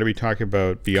know you're going to be talking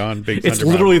about Beyond Big Thunder It's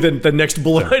literally the next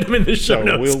bullet item in the show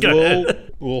notes.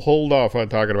 We'll hold off on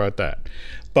talking about that.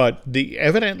 But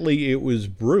evidently it was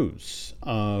Bruce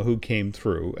who came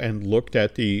through and looked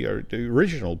at the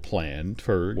original plan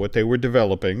for what they were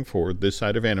developing for this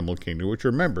side of Animal Kingdom, which,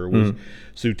 remember, was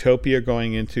Zootopia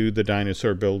going into the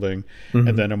dinosaur building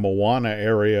and then a Moana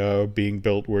area being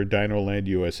built where Dinoland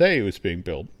USA was being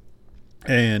built.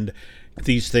 And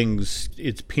these things,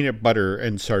 it's peanut butter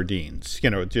and sardines,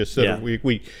 just so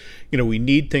we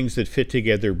need things that fit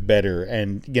together better.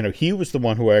 And, he was the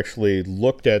one who actually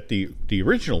looked at the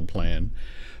original plan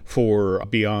for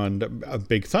Beyond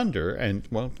Big Thunder. And,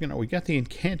 well, we got the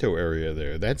Encanto area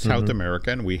there. That's South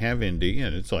America, and we have Indy.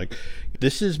 And it's like,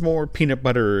 this is more peanut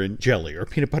butter and jelly or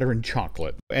peanut butter and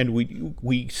chocolate. And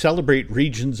we celebrate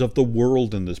regions of the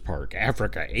world in this park,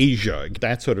 Africa, Asia,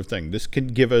 that sort of thing. This can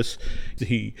give us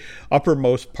the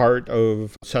uppermost part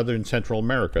of Southern Central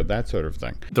America, that sort of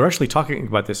thing. They're actually talking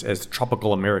about this as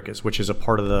tropical Americas, which is a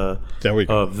part of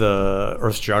the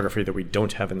Earth's geography that we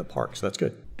don't have in the park. So that's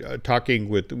good. Talking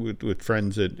with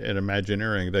friends at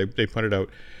Imagineering, they pointed out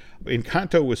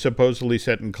Encanto was supposedly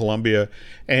set in Colombia,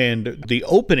 and the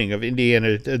opening of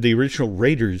Indiana, the original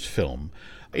Raiders film,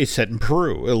 is set in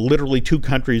Peru. Literally two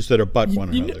countries that abut one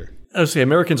another. I would say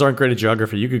Americans aren't great at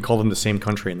geography. You could call them the same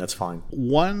country, and that's fine.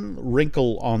 One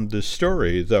wrinkle on the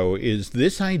story, though, is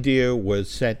this idea was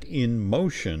set in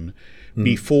motion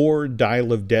before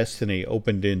Dial of Destiny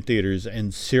opened in theaters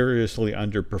and seriously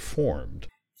underperformed.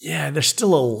 Yeah, there's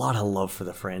still a lot of love for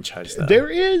the franchise, though. There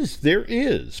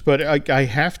is. But I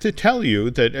have to tell you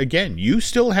that, again, you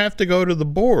still have to go to the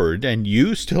board and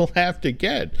you still have to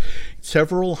get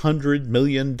several $100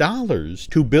 million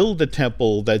to build a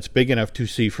temple that's big enough to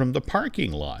see from the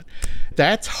parking lot.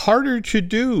 That's harder to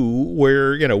do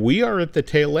where, we are at the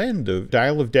tail end of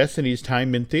Dial of Destiny's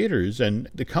time in theaters, and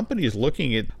the company is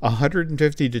looking at $150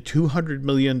 to $200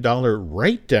 million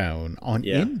write-down on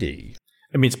Indy.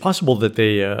 I mean, it's possible that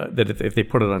if they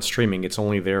put it on streaming, it's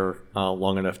only there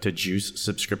long enough to juice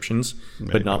subscriptions,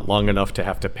 but not long enough to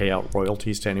have to pay out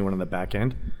royalties to anyone on the back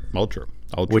end. Ultra.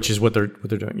 Which is what they're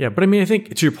doing. Yeah, but I mean, I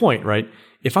think to your point, right?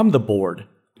 If I'm the board,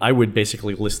 I would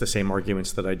basically list the same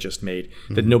arguments that I just made.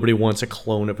 That nobody wants a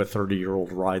clone of a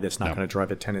 30-year-old ride that's not going to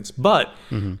drive attendance. But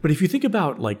if you think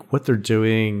about like what they're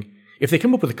doing, if they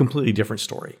come up with a completely different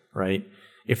story, right?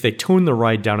 If they tone the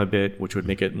ride down a bit, which would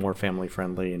make it more family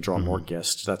friendly and draw more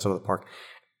guests, that's out of the park.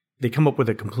 They come up with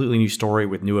a completely new story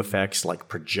with new effects like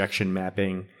projection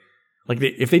mapping. Like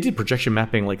if they did projection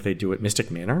mapping like they do at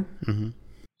Mystic Manor, and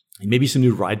maybe some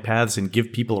new ride paths and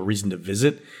give people a reason to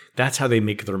visit, that's how they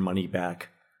make their money back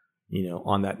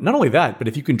on that. Not only that, but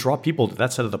if you can draw people to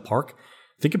that side of the park,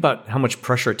 think about how much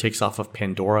pressure it takes off of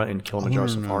Pandora and Kilimanjaro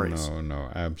safaris. No,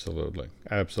 absolutely.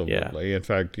 Yeah. In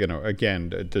fact,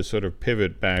 again, to sort of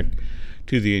pivot back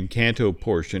to the Encanto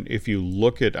portion, if you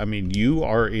look at, you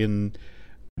are in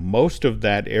most of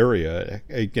that area,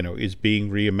 is being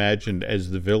reimagined as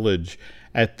the village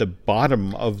at the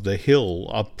bottom of the hill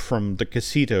up from the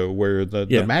casita where the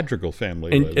Madrigal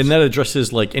family lives. And that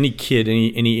addresses like any kid,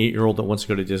 any 8-year-old that wants to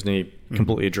go to Disney,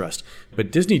 completely addressed.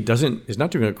 But Disney is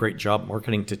not doing a great job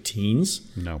marketing to teens.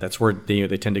 No. That's where they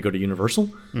tend to go to Universal.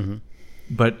 Mm-hmm.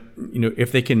 But,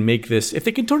 if they can make this, if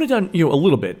they can tone it down, a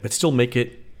little bit, but still make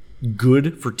it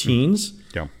good for teens.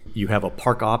 Yeah. You have a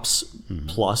Park Ops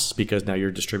plus because now you're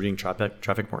distributing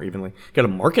traffic more evenly. You got a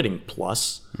marketing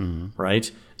plus, right?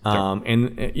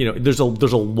 And there's a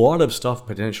lot of stuff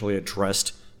potentially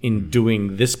addressed in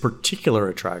doing this particular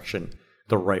attraction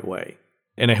the right way.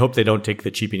 And I hope they don't take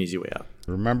the cheap and easy way out.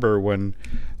 Remember when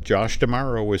Josh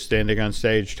D'Amaro was standing on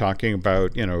stage talking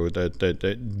about,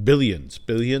 that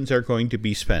billions are going to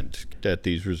be spent at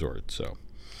these resorts. So.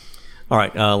 All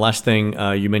right. Last thing,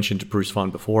 you mentioned Bruce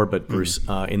Vaughan before, but Bruce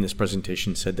in this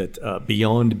presentation said that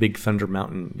beyond Big Thunder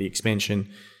Mountain, the expansion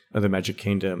of the Magic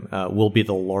Kingdom will be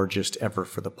the largest ever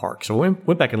for the park. So we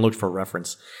went back and looked for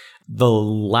reference. The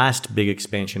last big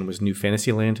expansion was New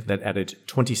Fantasyland that added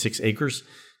 26 acres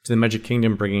to the Magic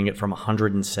Kingdom, bringing it from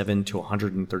 107 to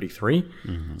 133.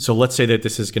 Mm-hmm. So let's say that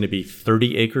this is going to be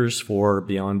 30 acres for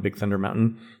Beyond Big Thunder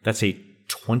Mountain. That's a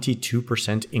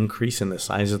 22% increase in the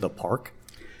size of the park.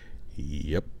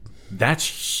 Yep.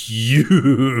 That's huge.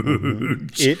 Mm-hmm.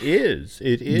 It is.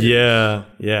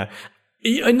 Yeah.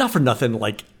 And not for nothing,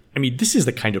 this is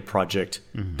the kind of project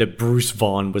that Bruce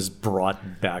Vaughan was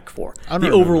brought back for.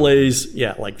 The overlays, the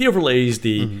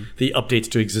updates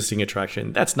to existing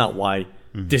attraction. That's not why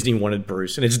Disney wanted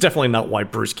Bruce. And it's definitely not why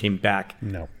Bruce came back.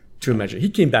 No. To imagine. He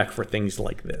came back for things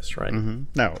like this, right? Mm-hmm.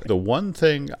 Now, the one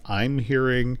thing I'm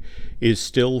hearing is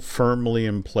still firmly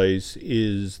in place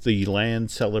is the land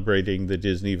celebrating the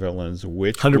Disney villains,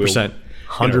 which 100%.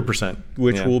 100%.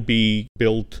 Which will be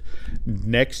built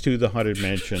next to the Haunted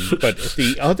Mansion. But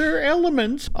the other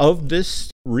elements of this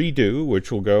redo,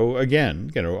 which will go,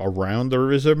 again, around the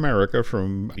rivers of America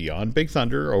from Beyond Big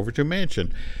Thunder over to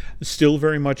Mansion, is still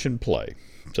very much in play.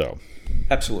 So...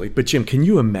 Absolutely. But Jim, can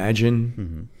you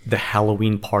imagine the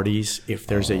Halloween parties if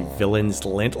there's a villain's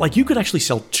land? You could actually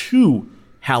sell 2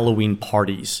 Halloween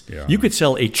parties. Yeah. You could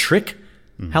sell a trick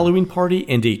Halloween party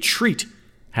and a treat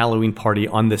Halloween party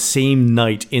on the same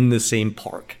night in the same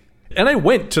park. And I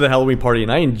went to the Halloween party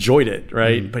and I enjoyed it,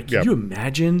 right? But can you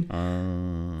imagine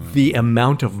the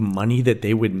amount of money that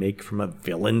they would make from a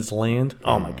villain's land?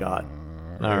 Oh my God.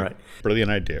 All right. Brilliant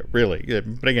idea, really.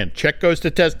 But again, check goes to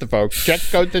Testa, folks. Check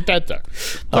goes to Testa.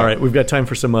 All right, we've got time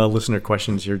for some listener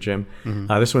questions here, Jim.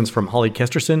 This one's from Holly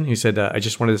Kesterson, who said, I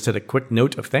just wanted to set a quick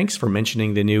note of thanks for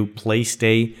mentioning the new Play,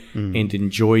 Stay, and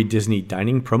Enjoy Disney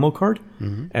Dining promo card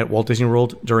at Walt Disney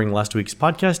World during last week's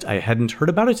podcast. I hadn't heard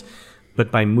about it,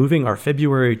 but by moving our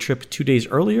February trip 2 days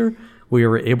earlier, we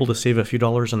were able to save a few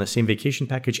dollars on the same vacation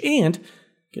package and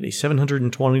get a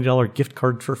 $720 gift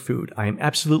card for food. I am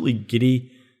absolutely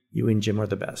giddy. You and Jim are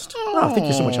the best. Oh, thank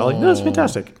you so much, Holly. No, that's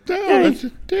fantastic.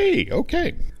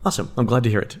 Okay. Awesome. I'm glad to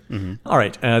hear it. All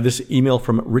right. This email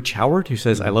from Rich Howard, who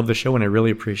says, I love the show and I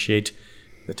really appreciate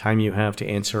the time you have to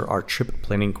answer our trip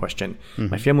planning question.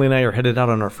 My family and I are headed out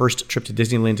on our first trip to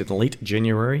Disneyland in late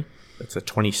January. That's the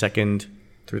 22nd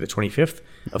through the 25th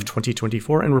of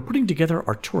 2024. And we're putting together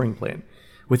our touring plan.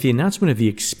 With the announcement of the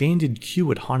expanded queue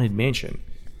at Haunted Mansion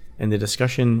and the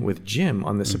discussion with Jim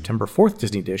on the September 4th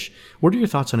Disney Dish, what are your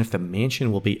thoughts on if the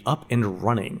mansion will be up and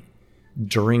running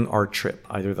during our trip,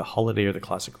 either the holiday or the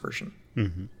classic version?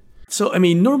 So,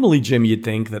 normally, Jim, you'd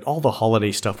think that all the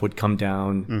holiday stuff would come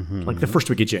down the first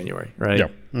week of January, right?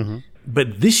 Yeah.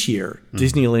 But this year,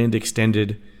 Disneyland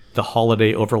extended the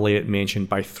holiday overlay at Mansion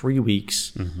by 3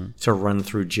 weeks to run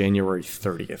through January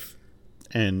 30th.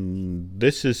 And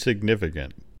this is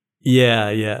significant.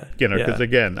 Yeah. Because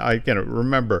again,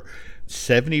 remember,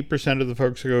 70% of the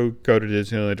folks who go to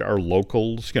Disneyland are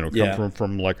locals, come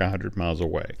from like 100 miles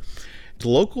away. The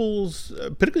locals,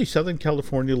 particularly Southern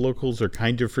California locals, are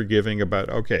kind of forgiving about,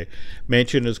 okay,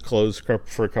 Mansion is closed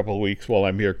for a couple of weeks while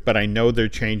I'm here, but I know they're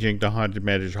changing to Haunted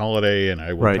Mansion Holiday and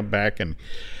I will come back.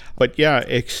 But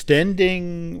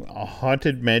extending a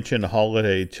Haunted Mansion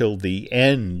Holiday till the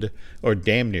end, or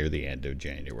damn near the end of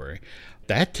January,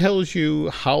 that tells you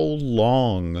how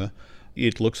long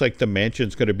it looks like the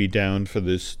mansion's going to be down for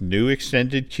this new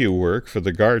extended queue work for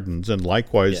the gardens, and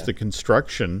likewise the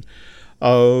construction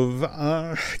of,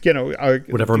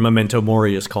 whatever memento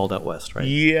mori is called out west, right?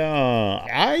 Yeah.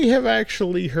 I have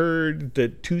actually heard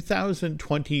that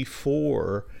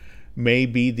 2024 may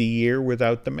be the year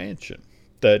without the mansion,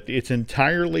 that it's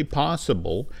entirely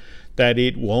possible that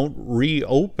it won't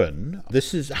reopen.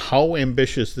 This is how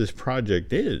ambitious this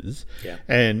project is,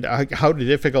 and how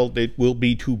difficult it will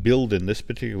be to build in this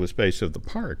particular space of the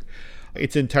park.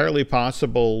 It's entirely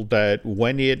possible that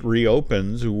when it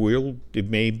reopens, it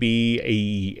may be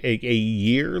a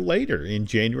year later, in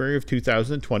January of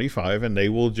 2025, and they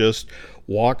will just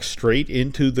walk straight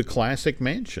into the classic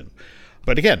mansion.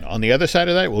 But again, on the other side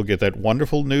of that, we'll get that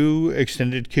wonderful new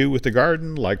extended queue with the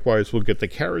garden. Likewise, we'll get the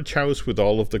carriage house with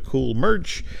all of the cool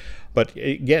merch. But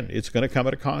again, it's going to come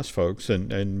at a cost, folks,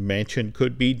 and mansion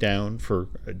could be down for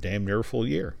a damn near full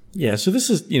year. Yeah, so this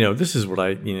is what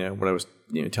I was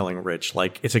telling Rich.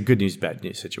 Like, it's a good news, bad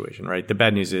news situation, right? The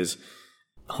bad news is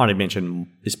Haunted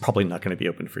Mansion is probably not going to be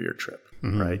open for your trip,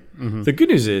 right? Mm-hmm. The good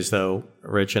news is, though,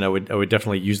 Rich, and I would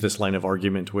definitely use this line of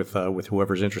argument with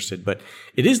whoever's interested, but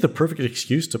it is the perfect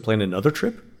excuse to plan another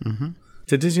trip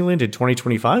to Disneyland in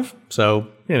 2025. So,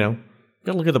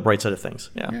 gotta look at the bright side of things.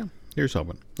 Yeah. Here's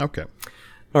hoping. Okay.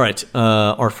 All right.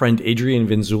 Our friend Adrian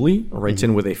Vinzuli writes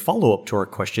in with a follow-up to our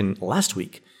question last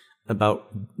week about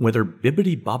whether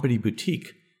Bibbidi Bobbidi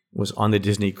Boutique was on the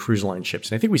Disney Cruise Line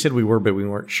ships. And I think we said we were, but we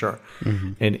weren't sure.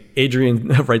 Mm-hmm. And Adrian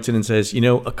writes in and says,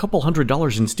 a couple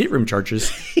 $100 in stateroom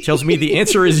charges tells me the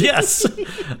answer is yes.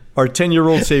 Our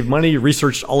 10-year-old saved money,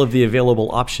 researched all of the available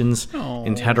options,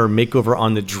 and had our makeover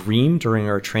on the Dream during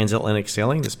our transatlantic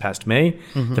sailing this past May.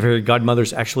 Mm-hmm. The fairy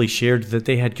godmothers actually shared that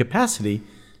they had capacity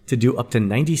to do up to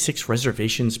 96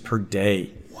 reservations per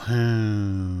day.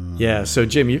 Wow. Yeah. So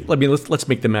Jim, let's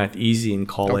make the math easy and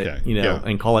call it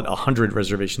 100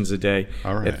 reservations a day.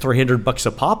 All right. At $300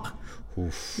 a pop.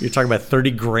 Oof. You're talking about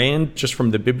 $30,000 just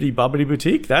from the Bibbidi Bobbidi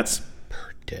Boutique. That's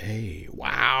per day.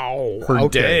 Wow. Per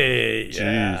day. Jeez.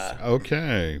 Yeah.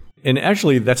 Okay. And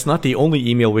actually, that's not the only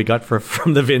email we got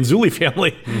from the Vanzuli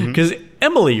family, because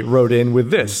Emily wrote in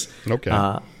with this. Okay.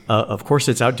 Of course,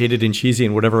 it's outdated and cheesy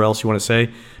and whatever else you want to say,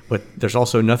 but there's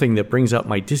also nothing that brings out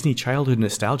my Disney childhood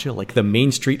nostalgia like the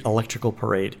Main Street Electrical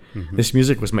Parade. Mm-hmm. This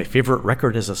music was my favorite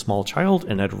record as a small child,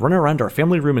 and I'd run around our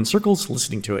family room in circles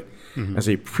listening to it. Mm-hmm. As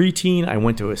a preteen, I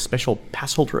went to a special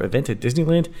pass holder event at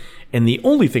Disneyland, and the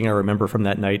only thing I remember from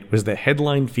that night was the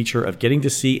headline feature of getting to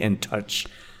see and touch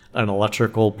an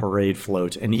electrical parade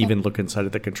float and even look inside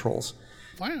of the controls.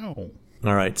 Wow.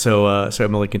 All right, so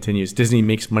Emily continues. Disney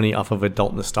makes money off of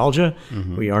adult nostalgia.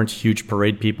 Mm-hmm. We aren't huge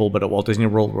parade people, but at Walt Disney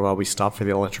World, we'll always stop for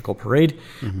the electrical parade.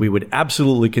 Mm-hmm. We would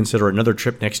absolutely consider another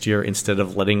trip next year instead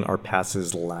of letting our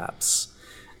passes lapse.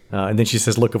 And then she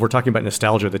says, look, if we're talking about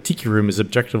nostalgia, the Tiki Room is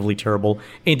objectively terrible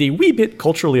and a wee bit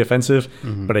culturally offensive,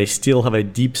 but I still have a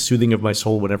deep soothing of my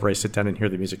soul whenever I sit down and hear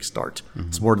the music start. Mm-hmm.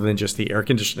 It's more than just the air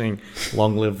conditioning.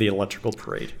 Long live the electrical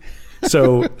parade.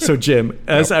 So Jim,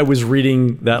 as I was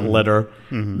reading that letter,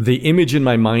 the image in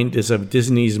my mind is of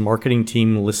Disney's marketing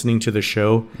team listening to the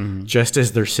show just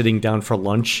as they're sitting down for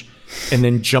lunch and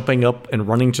then jumping up and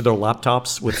running to their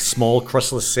laptops with small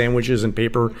crustless sandwiches and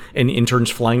paper and interns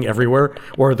flying everywhere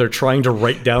where they're trying to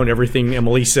write down everything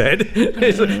Emily said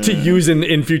to use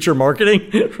in future marketing,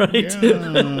 right?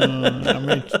 Yeah. I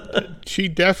mean, she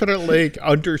definitely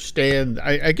understands,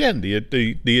 again,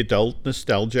 the adult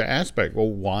nostalgia aspect. Well,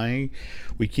 why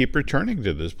we keep returning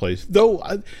to this place. Though,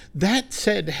 that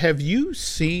said, have you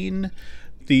seen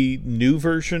the new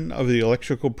version of the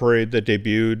electrical parade that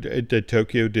debuted at the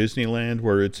Tokyo Disneyland,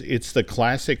 where it's the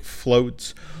classic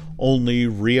floats only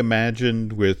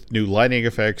reimagined with new lighting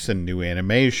effects and new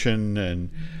animation, and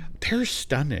they're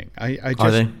stunning.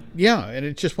 Are they? Yeah, and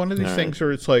it's just one of these things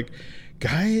where it's like,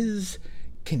 guys,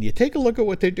 can you take a look at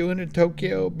what they're doing in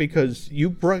Tokyo? Because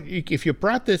if you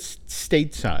brought this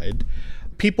stateside,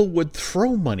 people would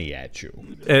throw money at you.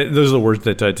 Those are the words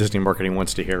that Disney marketing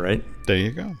wants to hear, right? There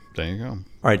you go.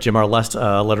 All right, Jim, our last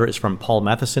letter is from Paul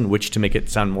Matheson, which, to make it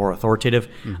sound more authoritative,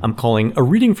 I'm calling a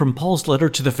reading from Paul's letter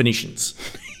to the Phoenicians.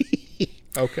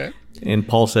 Okay. And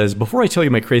Paul says, before I tell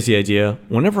you my crazy idea,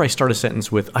 whenever I start a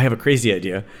sentence with, I have a crazy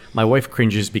idea, my wife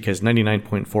cringes because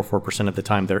 99.44% of the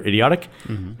time they're idiotic,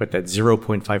 but that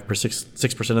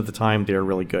 0.56% of the time they're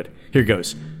really good. Here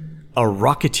goes. A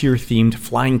Rocketeer-themed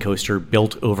flying coaster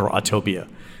built over Autopia.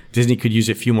 Disney could use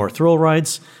a few more thrill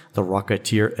rides. The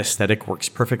Rocketeer aesthetic works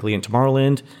perfectly in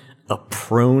Tomorrowland. A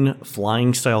prone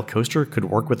flying-style coaster could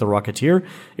work with the Rocketeer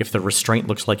if the restraint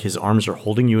looks like his arms are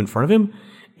holding you in front of him.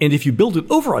 And if you build it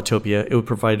over Autopia, it would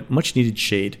provide much-needed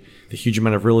shade. The huge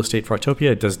amount of real estate for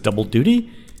Autopia does double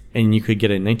duty, and you could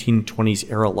get a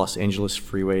 1920s-era Los Angeles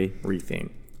freeway retheme.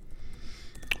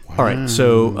 All right,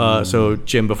 so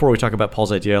Jim, before we talk about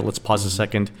Paul's idea, let's pause a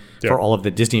second for all of the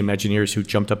Disney Imagineers who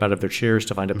jumped up out of their chairs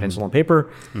to find a pencil and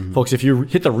paper. Folks, if you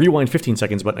hit the rewind 15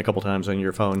 seconds button a couple times on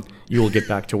your phone, you will get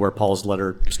back to where Paul's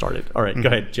letter started. All right, go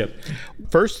ahead, Jim.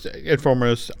 First and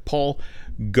foremost, Paul,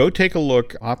 go take a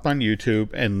look up on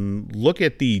YouTube and look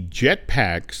at the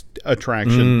jetpacks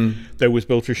attraction that was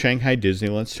built for Shanghai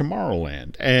Disneyland's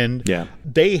Tomorrowland. And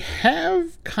they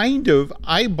have kind of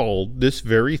eyeballed this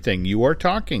very thing you are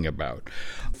talking about.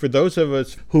 For those of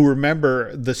us who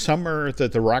remember the summer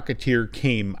that the Rocketeer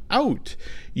came out,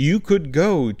 you could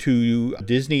go to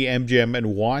Disney MGM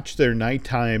and watch their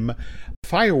nighttime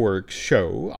fireworks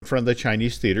show from the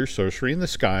Chinese theater, Sorcery in the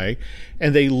Sky,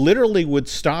 and they literally would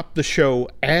stop the show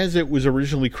as it was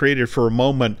originally created for a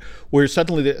moment, where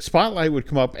suddenly the spotlight would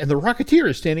come up and the Rocketeer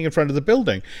is standing in front of the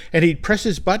building, and he'd press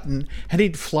his button and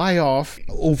he'd fly off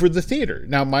over the theater.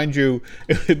 Now, mind you,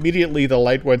 immediately the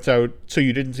light went out, so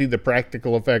you didn't see the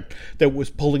practical effect that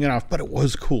was pulling it off, but it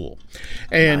was cool.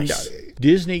 And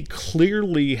Disney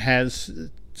clearly has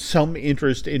some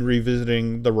interest in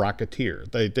revisiting the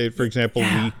Rocketeer. They for example,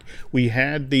 we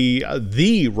had the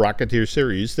Rocketeer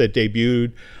series that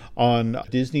debuted on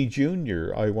Disney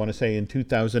Junior, I want to say in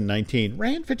 2019,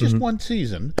 ran for just one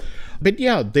season. But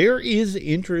yeah, there is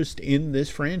interest in this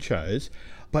franchise.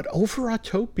 But over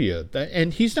Autopia,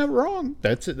 and he's not wrong.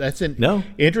 That's an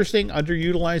interesting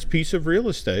underutilized piece of real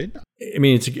estate. I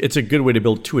mean, it's a good way to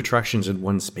build two attractions in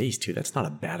one space too. That's not a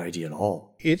bad idea at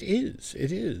all. It is.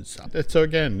 So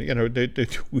again,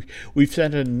 we've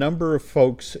sent a number of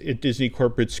folks at Disney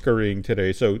corporate scurrying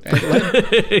today. So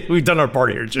we've done our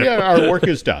part here, Jim. Yeah, our work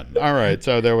is done. All right,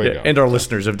 so there we go. And our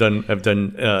listeners have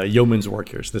done yeoman's work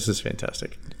here. So this is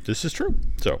fantastic. This is true.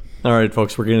 So, all right,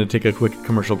 folks, we're going to take a quick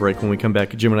commercial break. When we come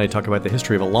back, Jim and I talk about the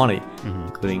history of Aulani,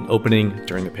 including opening,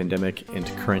 during the pandemic, and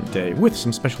current day, with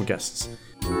some special guests.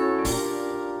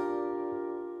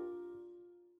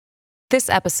 This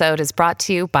episode is brought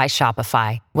to you by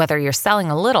Shopify. Whether you're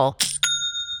selling a little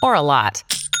or a lot,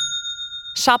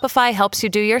 Shopify helps you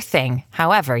do your thing,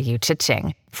 however you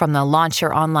cha-ching. From the launch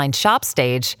your online shop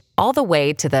stage, all the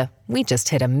way to the we just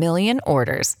hit 1 million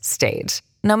orders stage.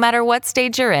 No matter what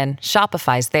stage you're in,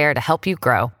 Shopify's there to help you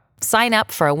grow. Sign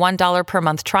up for a $1 per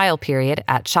month trial period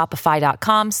at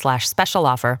shopify.com/special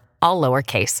offer, all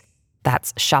lowercase.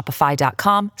 That's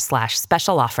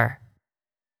shopify.com/special offer.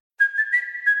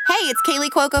 Hey, it's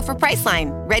Kaylee Cuoco for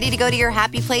Priceline. Ready to go to your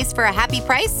happy place for a happy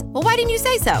price? Well, why didn't you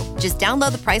say so? Just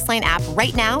download the Priceline app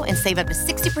right now and save up to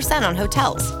 60% on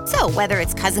hotels. So whether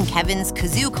it's Cousin Kevin's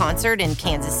Kazoo Concert in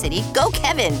Kansas City, go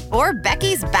Kevin, or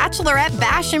Becky's Bachelorette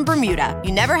Bash in Bermuda,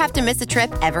 you never have to miss a trip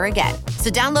ever again. So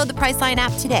download the Priceline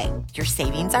app today. Your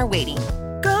savings are waiting.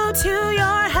 Go to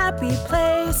your happy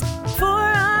place for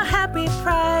a happy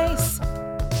price.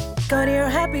 Go to your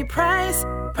happy price,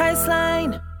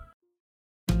 Priceline.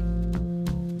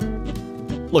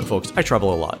 Look, folks, I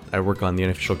travel a lot. I work on the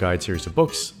Unofficial Guide series of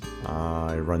books.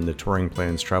 I run the Touring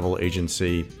Plans travel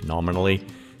agency nominally.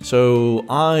 So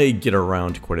I get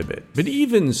around quite a bit. But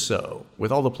even so,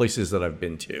 with all the places that I've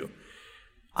been to,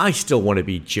 I still want to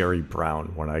be Jerry Brown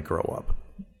when I grow up.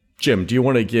 Jim, do you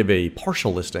want to give a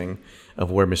partial listing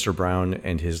of where Mr. Brown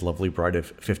and his lovely bride of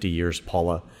 50 years,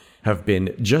 Paula, have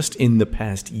been just in the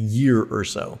past year or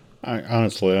so?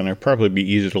 Honestly, and it'd probably be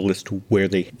easy to list where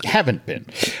they haven't been.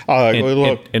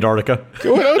 Antarctica?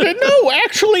 No,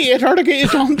 actually, Antarctica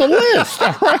is on the list.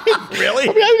 All right? Really?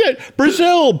 I mean,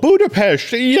 Brazil,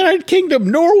 Budapest, United Kingdom,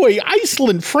 Norway,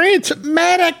 Iceland, France,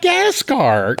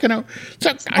 Madagascar.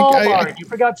 Svalbard. You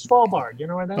forgot Svalbard. You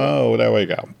know where that is? Oh, there we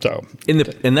go. So,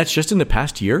 and that's just in the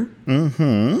past year?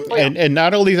 Mm-hmm. Oh, yeah. And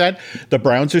not only that, the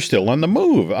Browns are still on the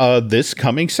move. This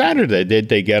coming Saturday,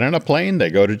 they get on a plane, they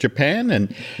go to Japan,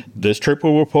 and this trip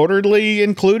will reportedly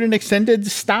include an extended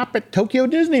stop at Tokyo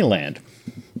Disneyland.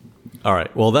 All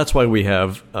right. Well, that's why we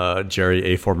have Jerry,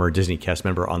 a former Disney cast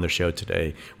member, on the show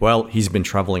today. Well, he's been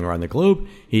traveling around the globe.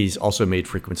 He's also made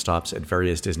frequent stops at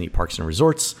various Disney parks and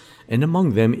resorts. And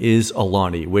among them is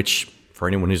Aulani, which, for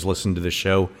anyone who's listened to this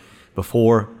show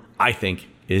before, I think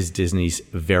is Disney's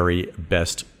very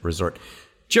best resort.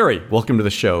 Jerry, welcome to the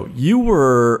show. You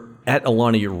were at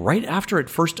Aulani right after it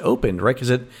first opened, right? Because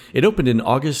it opened in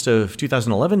August of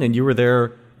 2011, and you were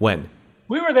there when?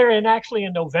 We were there actually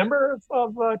in November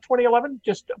of 2011.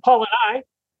 Just Paul and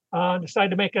I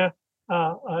decided to make a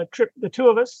trip, the two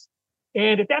of us.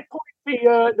 And at that point,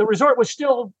 the resort was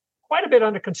still quite a bit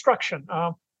under construction.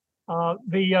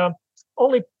 The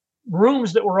only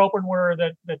rooms that were open were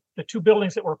the two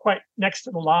buildings that were quite next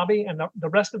to the lobby, and the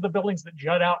rest of the buildings that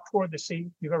jut out toward the sea.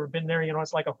 If you've ever been there,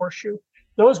 it's like a horseshoe.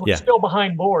 Those were Yeah. still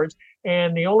behind boards,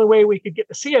 and the only way we could get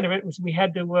to see any of it was we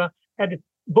had to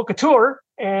book a tour,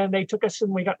 and they took us,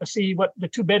 and we got to see what the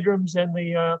 2 bedrooms and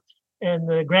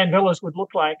the grand villas would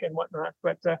look like and whatnot.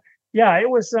 But yeah, it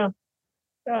was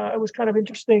kind of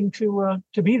interesting to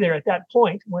be there at that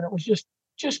point when it was just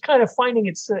kind of finding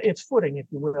its footing, if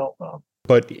you will.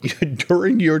 But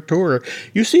during your tour,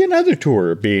 you see another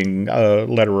tour being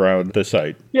led around the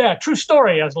site. Yeah, true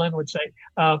story, as Len would say.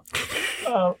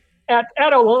 At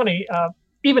Aulani,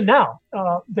 even now,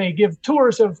 they give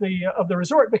tours of the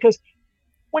resort, because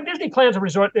when Disney plans a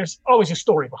resort, there's always a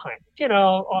story behind it.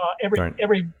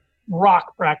 Every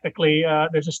rock practically,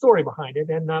 there's a story behind it,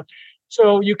 and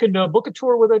so you can book a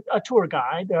tour with a tour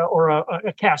guide or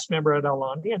a cast member at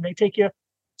Aulani, and they take you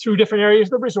through different areas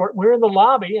of the resort. We're in the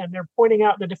lobby, and they're pointing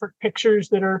out the different pictures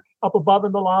that are up above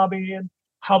in the lobby and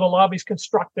how the lobby's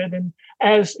constructed. And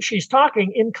as she's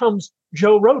talking, in comes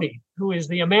Joe Rohde, who is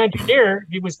the Imagineer.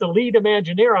 He was the lead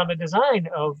Imagineer on the design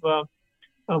of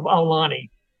Aulani,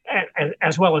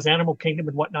 as well as Animal Kingdom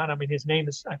and whatnot. I mean, his name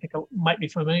I think, might be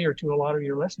familiar to a lot of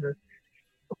your listeners.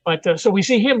 But so we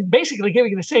see him basically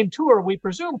giving the same tour, we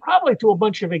presume, probably to a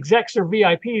bunch of execs or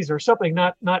VIPs or something,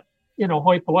 not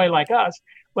hoi polloi like us.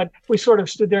 But we sort of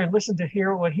stood there and listened to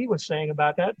hear what he was saying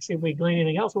about that and see if we glean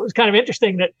anything else. It was kind of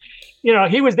interesting that,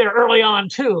 he was there early on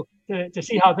too, to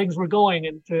see how things were going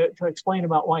and to explain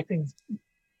about why things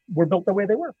were built the way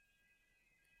they were.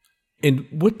 And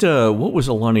what was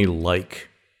Aulani like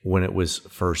when it was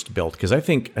first built? Because I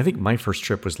think my first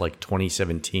trip was like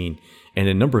 2017, and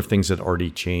a number of things had already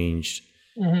changed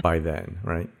by then,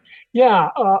 right? Yeah,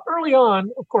 early on,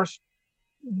 of course,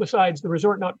 besides the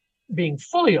resort not being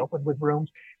fully open with rooms,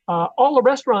 all the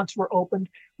restaurants were opened.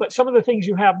 But some of the things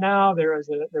you have now, there is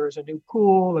a new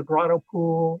pool, a grotto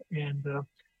pool, and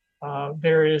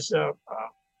there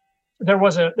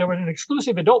was an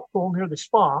exclusive adult pool near the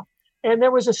spa. And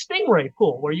there was a stingray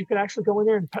pool where you could actually go in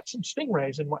there and pet some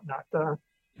stingrays and whatnot.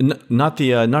 Not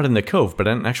in the cove, but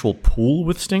an actual pool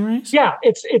with stingrays? Yeah,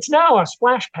 it's now a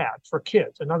splash pad for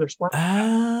kids, another splash pad.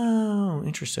 Oh,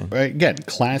 interesting. Right, again,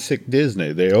 classic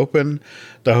Disney. They open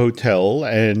the hotel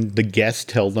and the guests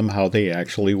tell them how they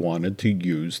actually wanted to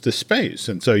use the space.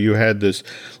 And so you had this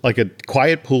like a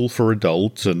quiet pool for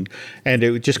adults, and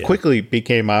it just quickly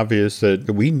became obvious that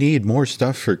we need more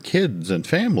stuff for kids and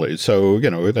families. So,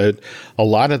 that a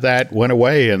lot of that went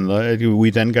away, and we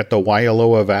then got the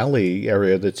Waialoa Valley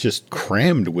area that's just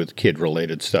crammed with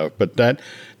kid-related stuff. But that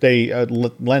they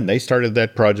started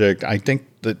that project. I think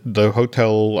that the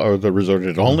hotel or the resort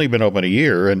had only been open a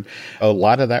year, and a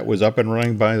lot of that was up and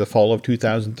running by the fall of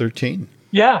 2013.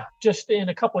 Yeah, just in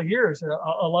a couple of years,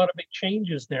 a lot of big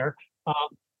changes there.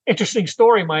 Interesting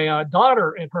story. My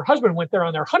daughter and her husband went there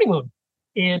on their honeymoon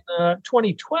in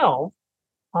 2012.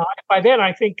 By then,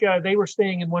 I think they were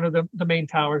staying in one of the main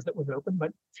towers that was open.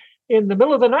 But in the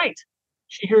middle of the night,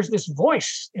 she hears this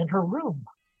voice in her room.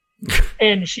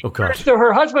 And she turns to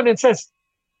her husband and says,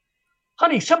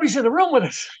 "Honey, somebody's in the room with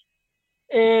us."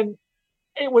 And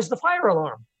it was the fire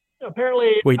alarm.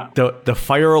 Apparently. Wait, the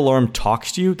fire alarm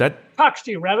talks to you? That talks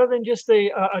to you rather than just a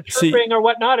chirping or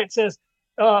whatnot. It says,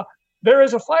 "There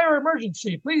is a fire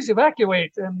emergency. Please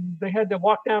evacuate." And they had to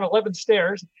walk down 11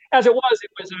 stairs. As it was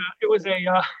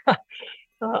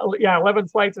 11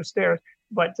 flights of stairs.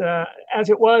 But as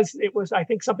it was I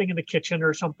think something in the kitchen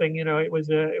or something. You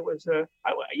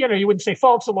wouldn't say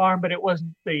false alarm, but it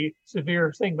wasn't the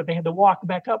severe thing. But they had to walk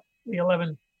back up the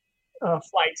 11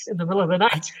 flights in the middle of the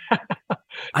night.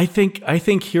 I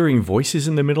think hearing voices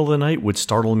in the middle of the night would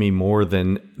startle me more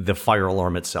than the fire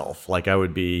alarm itself. Like, I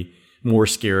would be more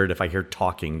scared if I hear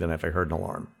talking than if I heard an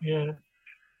alarm. Yeah,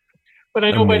 but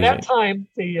I know by that time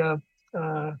I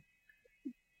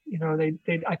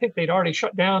think they'd already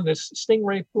shut down this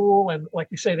stingray pool, and like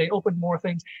you say, they opened more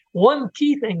things. One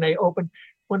key thing they opened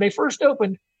when they first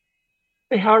opened,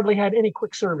 they hardly had any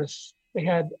quick service. They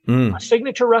had a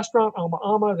signature restaurant, Ama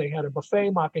Ama. They had a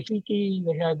buffet, Makahiki.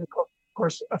 They had, of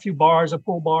course, a few bars, a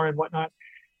pool bar, and whatnot.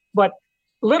 But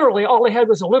literally, all they had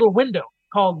was a little window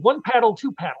called One Paddle,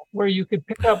 Two Paddle, where you could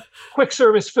pick up quick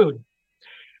service food.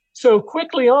 So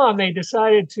quickly on, they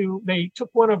took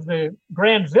one of the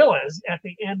grand villas at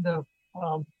the end of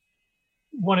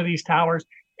one of these towers,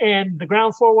 and the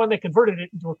ground floor one, they converted it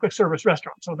into a quick service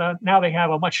restaurant. So now they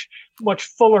have a much, much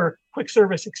fuller quick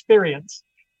service experience.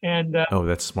 And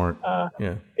that's smart.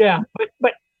 Yeah.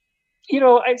 But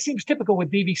it seems typical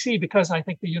with DVC because I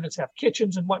think the units have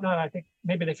kitchens and whatnot. I think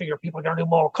maybe they figure people are going to do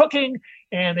more cooking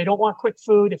and they don't want quick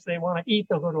food. If they want to eat,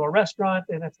 they'll go to a restaurant.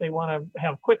 And if they want to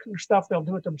have quicker stuff, they'll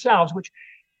do it themselves, which,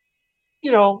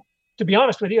 to to be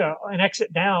honest with you, an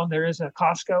exit down, there is a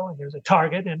Costco and there's a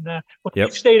Target, and when Yep.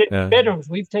 we've stayed in bedrooms,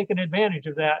 we've taken advantage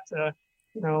of that, to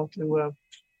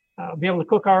be able to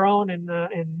cook our own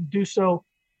and do so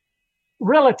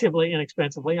relatively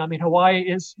inexpensively. I mean, Hawaii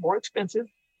is more expensive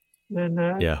than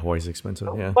Hawaii's expensive.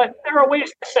 Yeah, but there are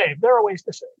ways to save.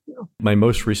 My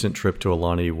most recent trip to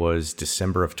Aulani was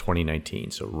December of 2019,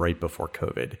 so right before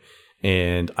COVID,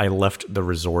 and I left the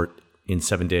resort in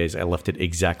 7 days. I left it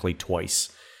exactly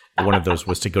twice. One of those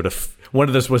was to go to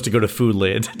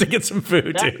Foodland to get some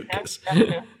food too.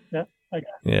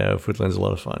 Yeah, Foodland's a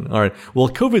lot of fun. All right. Well,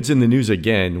 COVID's in the news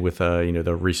again with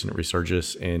the recent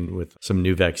resurgence and with some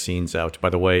new vaccines out. By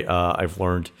the way, I've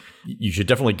learned you should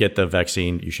definitely get the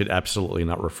vaccine. You should absolutely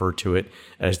not refer to it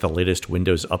as the latest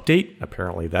Windows update.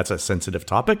 Apparently, that's a sensitive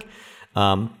topic.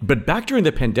 But back during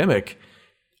the pandemic,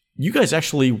 you guys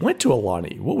actually went to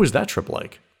Aulani. What was that trip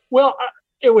like? Well,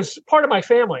 it was part of my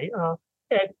family.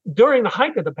 And during the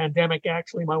height of the pandemic,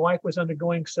 actually, my wife was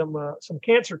undergoing some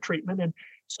cancer treatment, and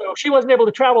so she wasn't able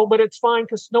to travel. But it's fine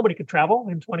because nobody could travel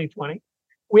in 2020.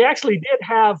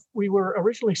 We were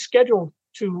originally scheduled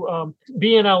to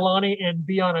be in Aulani and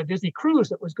be on a Disney cruise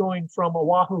that was going from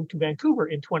Oahu to Vancouver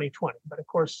in 2020. But of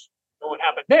course, what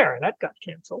happened there? That got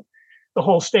canceled. The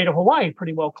whole state of Hawaii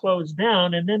pretty well closed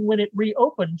down, and then when it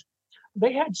reopened,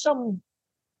 they had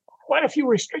quite a few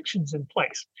restrictions in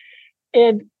place,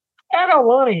 and at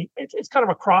Aulani, it's kind of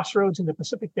a crossroads in the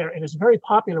Pacific there, and it's very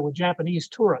popular with Japanese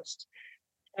tourists.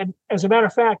 And as a matter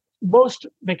of fact, most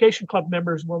Vacation Club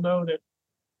members will know that,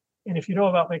 and if you know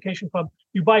about Vacation Club,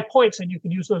 you buy points and you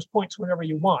can use those points whenever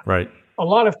you want. Right. A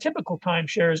lot of typical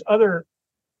timeshares, other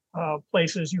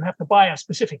places, you have to buy a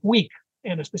specific week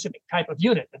and a specific type of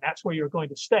unit, and that's where you're going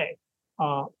to stay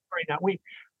during that week.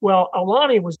 Well,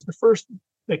 Aulani was the first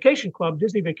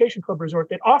Disney Vacation Club resort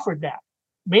that offered that,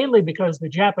 mainly because the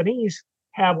Japanese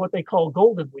have what they call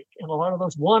Golden Week, and a lot of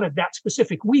those wanted that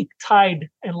specific week tied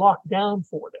and locked down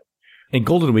for them. And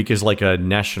Golden Week is like a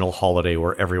national holiday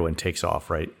where everyone takes off,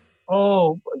 right?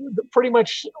 Oh, pretty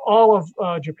much all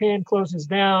of Japan closes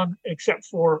down except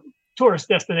for tourist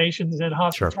destinations and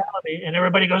hospitality, Sure. And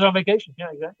everybody goes on vacation.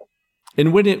 Yeah, exactly.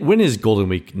 And when is Golden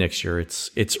Week next year?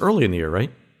 It's early in the year,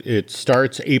 right? It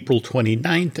starts April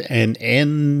 29th and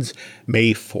ends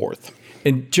May 4th.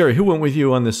 And Jerry, who went with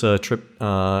you on this trip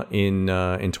in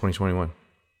 2021?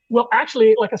 Well,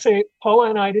 actually, like I say, Paula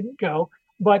and I didn't go,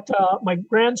 but my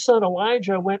grandson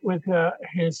Elijah went with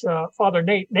his father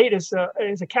Nate. Nate is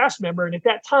a cast member, and at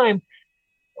that time,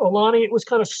 Aulani, it was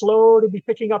kind of slow to be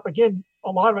picking up again.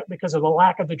 A lot of it because of the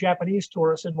lack of the Japanese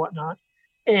tourists and whatnot.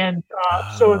 And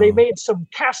so they made some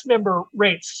cast member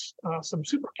rates, some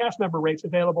super cast member rates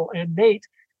available. And Nate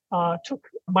took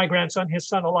my grandson, his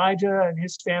son Elijah, and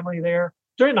his family there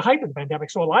during the height of the pandemic.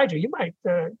 So Elijah, you might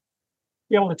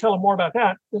be able to tell him more about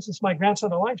that. This is my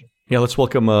grandson Elijah. Yeah, let's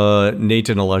welcome Nate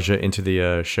and Elijah into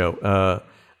the show.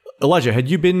 Elijah, had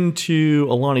you been to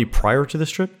Aulani prior to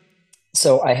this trip?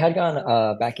 So I had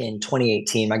gone back in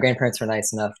 2018. My grandparents were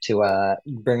nice enough to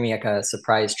bring me like a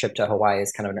surprise trip to Hawaii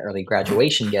as kind of an early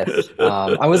graduation gift.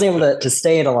 I wasn't able to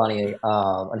stay at Aulani,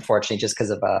 unfortunately, just because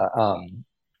of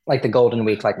like the Golden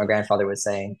Week, like my grandfather was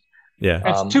saying. Yeah,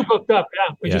 it's too booked up.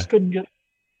 Yeah, we just couldn't get.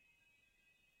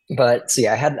 But so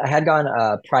yeah, I had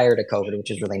gone prior to COVID,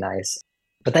 which is really nice.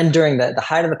 But then during the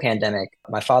height of the pandemic,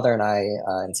 my father and I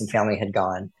and some family had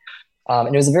gone.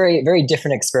 And it was a very, very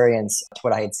different experience to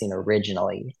what I had seen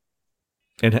originally.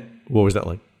 And what was that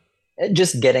like?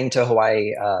 Just getting to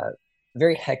Hawaii,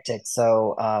 very hectic.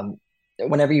 So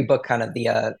whenever you book kind of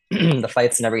the the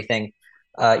flights and everything,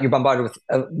 you're bombarded with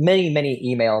many, many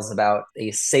emails about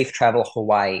a safe travel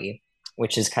Hawaii,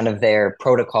 which is kind of their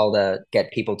protocol to get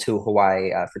people to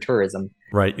Hawaii for tourism.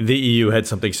 Right. The EU had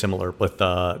something similar with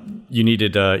you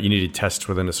needed tests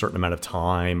within a certain amount of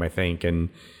time, I think, and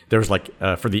there was like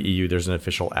for the EU, there's an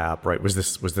official app, right? Was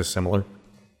this similar?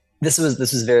 This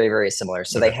was very, very similar.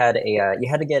 So they had you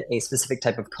had to get a specific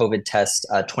type of COVID test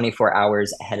 24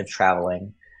 hours ahead of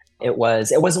traveling. It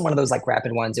wasn't one of those like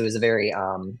rapid ones. It was a very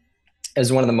it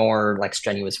was one of the more like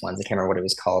strenuous ones. I can't remember what it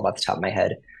was called off the top of my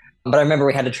head. But I remember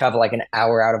we had to travel like an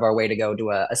hour out of our way to go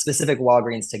to a specific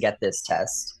Walgreens to get this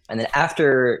test. And then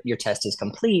after your test is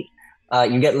complete,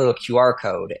 you get a little QR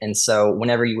code. And so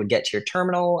whenever you would get to your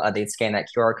terminal, they'd scan that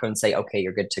QR code and say, okay,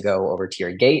 you're good to go over to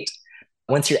your gate.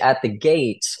 Once you're at the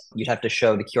gate, you'd have to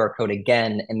show the QR code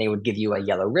again, and they would give you a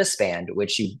yellow wristband,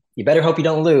 which you better hope you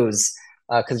don't lose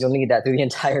because you'll need that through the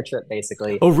entire trip,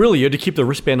 basically. Oh, really? You had to keep the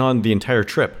wristband on the entire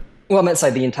trip? Well, I meant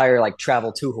like the entire like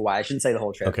travel to Hawaii. I shouldn't say the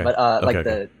whole trip, but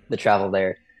the travel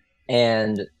there.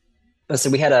 And So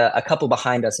we had a couple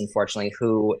behind us, unfortunately,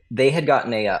 who they had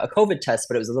gotten a COVID test,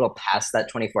 but it was a little past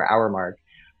that 24-hour mark.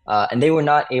 And they were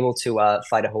not able to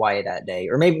fly to Hawaii that day,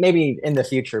 or maybe in the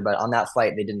future, but on that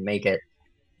flight, they didn't make it.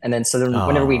 And then so then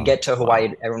whenever we get to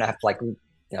Hawaii, everyone would have to like,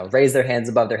 raise their hands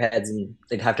above their heads, and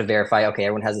they'd have to verify, okay,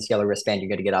 everyone has this yellow wristband, you're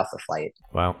good to get off the flight.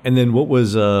 Wow. And then what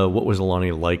was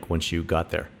Aulani like once you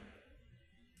got there?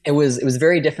 It was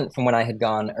very different from when I had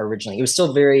gone originally. It was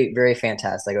still very, very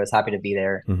fantastic. I was happy to be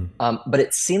there. Mm-hmm. But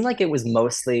it seemed like it was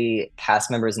mostly cast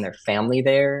members and their family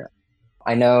there.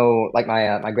 I know, like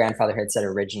my grandfather had said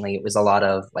originally, it was a lot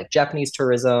of like Japanese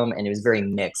tourism, and it was very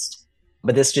mixed.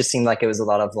 But this just seemed like it was a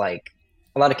lot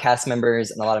of cast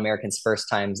members and a lot of Americans' first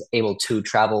times able to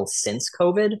travel since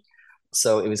COVID.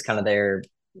 So it was kind of their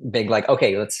big like,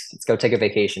 okay, let's go take a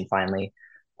vacation finally.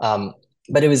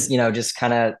 But it was, just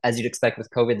kind of as you'd expect with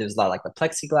COVID, there was a lot of like the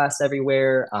plexiglass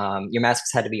everywhere. Your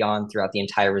masks had to be on throughout the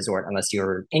entire resort unless you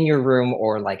were in your room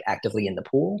or like actively in the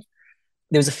pool.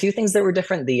 There was a few things that were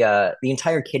different. The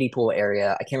entire kiddie pool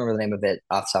area, I can't remember the name of it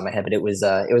off the top of my head, but it was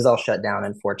all shut down,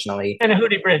 unfortunately. And a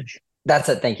Hootie Bridge. That's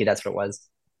it. Thank you. That's what it was.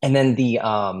 And then the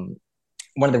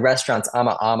one of the restaurants,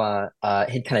 Ama Ama,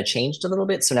 had kind of changed a little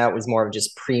bit. So now it was more of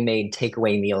just pre-made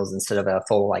takeaway meals instead of a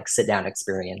full like sit down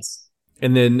experience.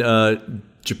 And then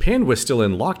Japan was still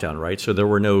in lockdown, right? So there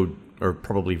were no, or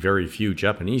probably very few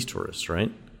Japanese tourists,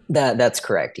 right? That's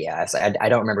correct. Yeah. So I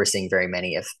don't remember seeing very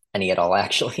many, if any at all,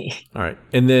 actually. All right.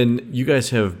 And then you guys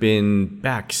have been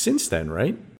back since then,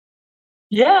 right?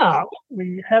 Yeah.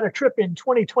 We had a trip in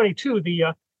 2022.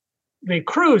 The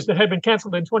cruise that had been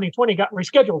canceled in 2020 got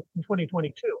rescheduled in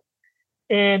 2022.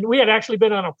 And we had actually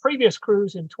been on a previous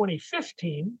cruise in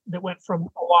 2015 that went from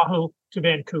Oahu to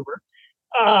Vancouver.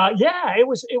 It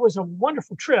was a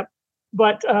wonderful trip.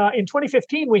 But in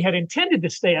 2015, we had intended to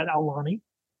stay at Aulani,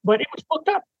 but it was booked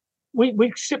up.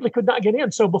 We simply could not get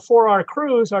in. So before our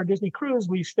cruise, our Disney cruise,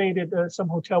 we stayed at some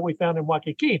hotel we found in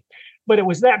Waikiki. But it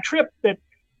was that trip that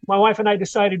my wife and I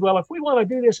decided, well, if we want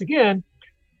to do this again,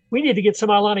 we need to get some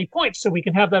Aulani points so we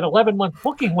can have that 11-month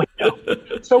booking window.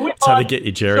 So that's how they get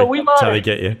you, Jerry. That's how they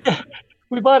get you.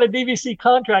 We bought a DVC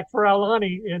contract for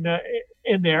Aulani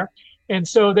in there. And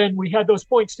so then we had those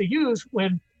points to use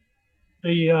when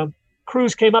the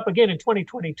cruise came up again in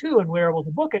 2022 and we were able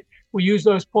to book it. We used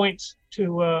those points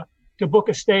to book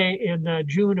a stay in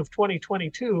June of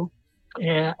 2022,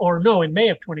 in May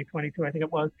of 2022, I think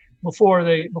it was, before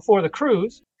the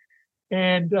cruise.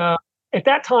 And at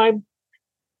that time,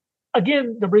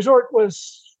 again, the resort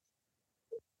was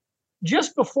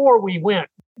just before we went,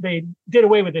 they did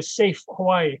away with this safe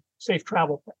Hawaii, safe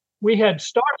travel thing. We had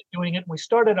started doing it. And we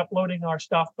started uploading our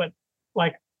stuff, but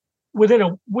like within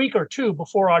a week or two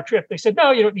before our trip, they said,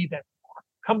 no, you don't need that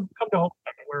anymore. Come to home.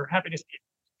 We're happy to see you.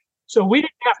 So we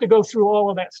didn't have to go through all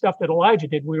of that stuff that Elijah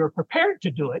did. We were prepared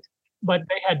to do it, but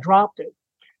they had dropped it.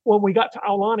 When we got to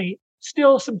Aulani,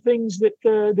 still some things that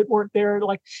weren't there.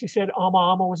 Like she said,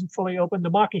 Ama Ama wasn't fully open.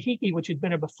 The Makahiki, which had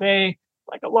been a buffet,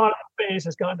 like a lot of buffets,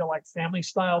 has gone to like family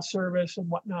style service and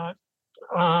whatnot.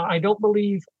 I don't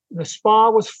believe the spa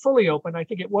was fully open. I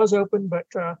think it was open, but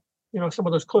some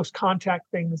of those close contact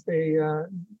things they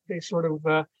sort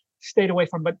of stayed away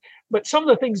from. But some of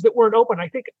the things that weren't open,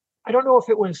 I don't know if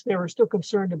it was they were still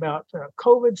concerned about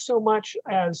COVID so much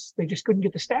as they just couldn't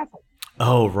get the staffing.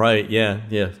 Oh, right.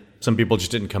 Yeah. Some people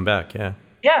just didn't come back. Yeah.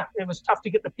 Yeah, it was tough to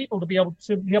get the people to be able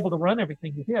to run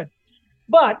everything you did.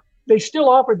 But they still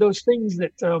offered those things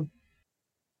that at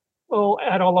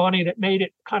Aulani that made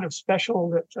it kind of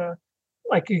special. That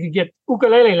like you could get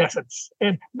ukulele lessons.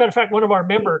 And matter of fact, one of our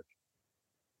members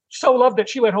so loved that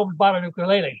she went home and bought an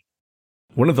ukulele.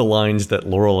 One of the lines that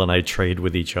Laurel and I trade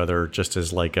with each other, just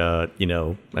as like an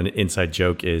inside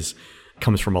joke,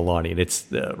 comes from Aulani, and it's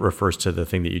refers to the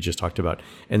thing that you just talked about.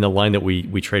 And the line that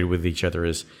we trade with each other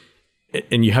is,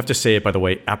 and you have to say it, by the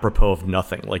way, apropos of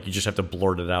nothing. Like you just have to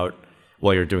blurt it out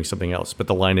while you're doing something else. But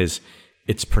the line is,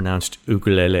 it's pronounced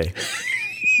ukulele.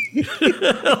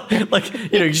 Like,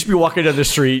 you just be walking down the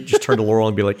street, just turn to Laurel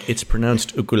and be like, it's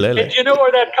pronounced ukulele. And do you know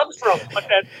where that comes from?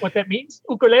 What that means?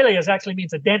 Ukulele actually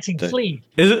means a dancing flea.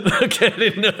 Is it? Okay, I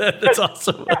didn't know that. That's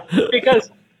awesome. Yeah,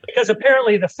 because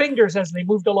apparently the fingers, as they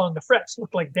moved along the frets,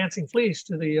 looked like dancing fleas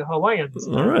to the Hawaiians.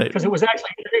 All right. Because it was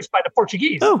actually introduced by the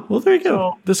Portuguese. Oh, well, there you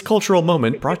go. So, this cultural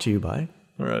moment brought to you by.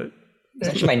 All right. It's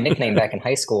actually my nickname back in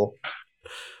high school.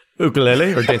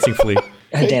 Ukulele or dancing flea?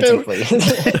 Dancing flea.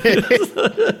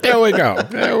 There we go.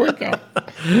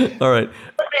 All right.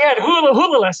 But they had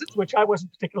hula lessons, which I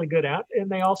wasn't particularly good at.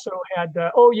 And they also had,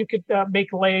 you could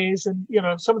make leis and,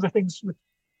 some of the things with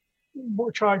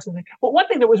more charged than they. But one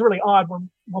thing that was really odd when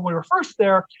we were first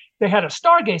there, they had a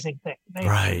stargazing thing.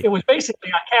 Right. It was basically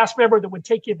a cast member that would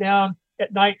take you down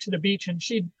at night to the beach, and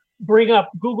she'd bring up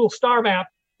Google Star Map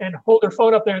and hold her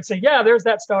phone up there and say, "Yeah, there's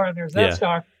that star and there's that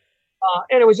star,"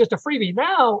 and it was just a freebie.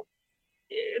 Now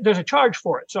there's a charge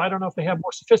for it, so I don't know if they have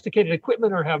more sophisticated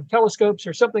equipment or have telescopes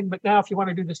or something. But now, if you want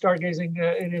to do the stargazing,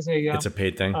 it's a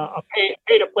paid thing, a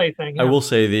pay to play thing. Yeah. I will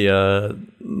say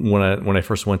when I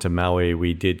first went to Maui,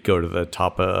 we did go to the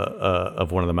top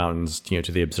of one of the mountains, to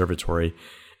the observatory,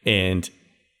 and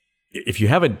if you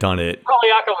haven't done it,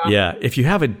 if you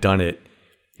haven't done it,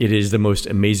 it is the most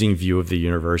amazing view of the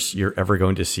universe you're ever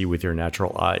going to see with your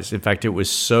natural eyes. In fact, it was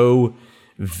so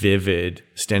vivid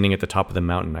standing at the top of the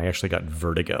mountain. I actually got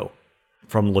vertigo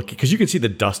from looking, because you can see the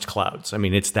dust clouds. I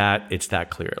mean, it's that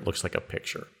clear. It looks like a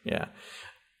picture. Yeah.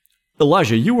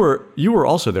 Elijah, you were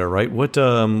also there, right? What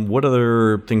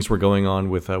other things were going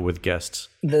on with guests?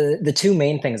 The two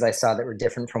main things I saw that were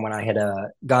different from when I had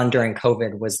gone during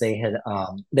COVID was they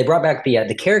brought back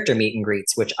the character meet and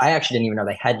greets, which I actually didn't even know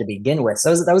they had to begin with.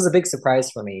 So that was a big surprise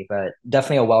for me, but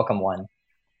definitely a welcome one.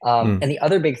 And the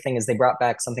other big thing is they brought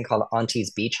back something called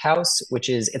Auntie's Beach House,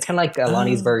 it's kind of like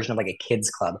Aulani's version of like a kids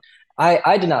club.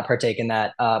 I did not partake in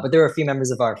that, but there were a few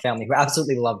members of our family who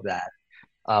absolutely loved that.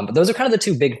 But those are kind of the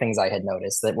two big things I had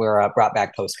noticed that were brought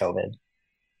back post-COVID.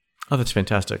 Oh, that's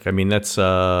fantastic. I mean, that's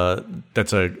a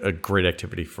great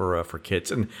activity for kids.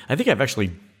 And I think I've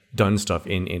actually done stuff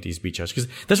in Auntie's Beach House, because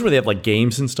that's where they have like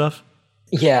games and stuff.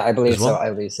 Yeah, I believe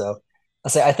so.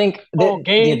 I think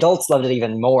the adults loved it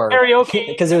even more. Karaoke.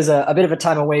 Because it was a bit of a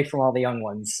time away from all the young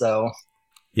ones. So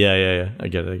Yeah. I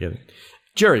get it.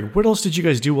 Jerry, what else did you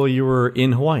guys do while you were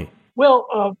in Hawaii?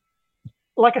 Well,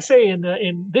 like I say,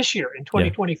 in this year, in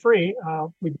 2023,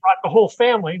 we brought the whole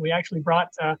family. We actually brought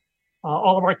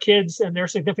all of our kids and their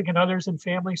significant others and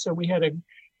family. So we had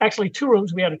actually 2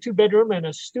 rooms. We had a 2-bedroom and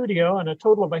a studio, and a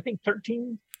total of, I think,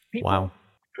 13 people. Wow.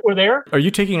 Were there. Are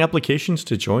you taking applications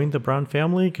to join the Brown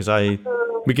family? Because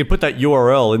we can put that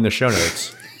URL in the show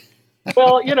notes.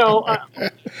 Well,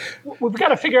 we've got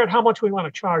to figure out how much we want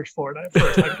to charge for it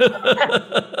first.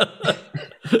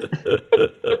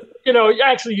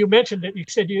 Actually, you mentioned it. You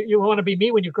said you want to be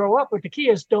me when you grow up, but the key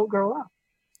is don't grow up.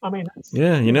 I mean,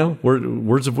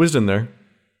 words of wisdom there.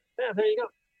 Yeah, there you go.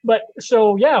 But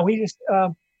so, we just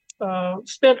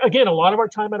spent, again, a lot of our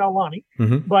time at Aulani,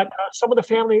 but some of the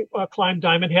family climbed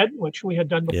Diamond Head, which we had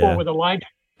done before with a line.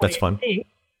 That's fun.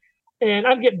 And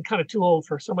I'm getting kind of too old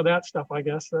for some of that stuff, I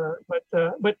guess.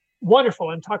 But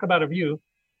wonderful, and talk about a view,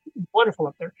 wonderful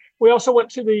up there. We also went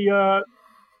to the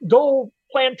Dole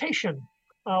Plantation,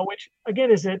 which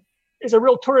again is a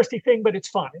real touristy thing, but it's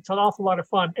fun. It's an awful lot of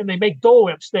fun, and they make Dole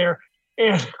Whips there.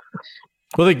 And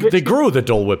well, they grow the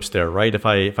Dole Whips there, right? If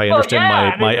I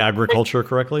understand my agriculture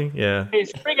correctly, yeah. They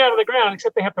spring out of the ground,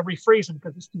 except they have to refreeze them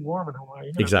because it's too warm in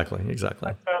Hawaii. Exactly.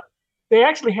 But, they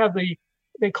actually have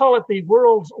they call it the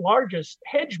world's largest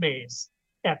hedge maze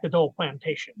at the Dole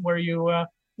Plantation, where you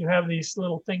have these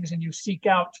little things and you seek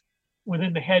out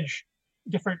within the hedge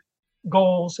different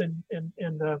goals and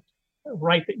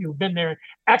right that you've been there.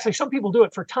 Actually, some people do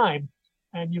it for time,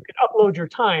 and you can upload your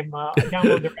time,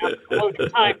 download their app, upload your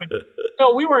time. And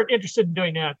no, we weren't interested in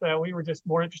doing that. We were just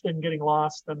more interested in getting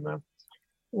lost. And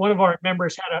one of our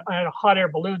members had a hot air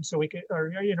balloon, so we could,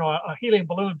 a helium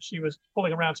balloon she was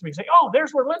pulling around, so we could say, "Oh,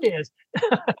 there's where Linda is."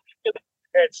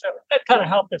 And so that kind of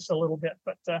helped us a little bit,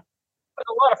 but a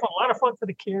lot of fun for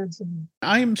the kids. And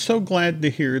I'm so glad to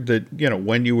hear that,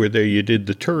 when you were there, you did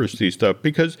the touristy stuff,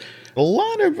 because a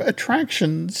lot of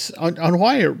attractions on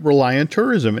Hawaii rely on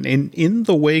tourism. And in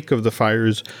the wake of the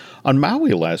fires on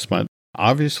Maui last month,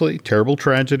 obviously, terrible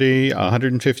tragedy,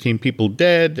 115 people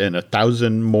dead and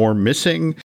 1,000 more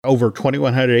missing. Over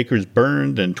 2,100 acres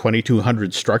burned and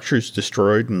 2,200 structures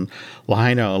destroyed in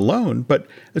Lahaina alone. But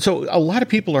so a lot of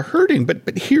people are hurting.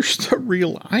 But here's the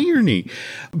real irony.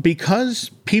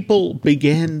 Because people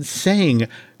began saying,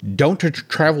 don't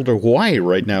travel to Hawaii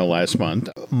right now last month,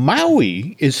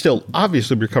 Maui is still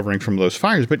obviously recovering from those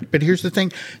fires. But here's the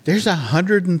thing. There's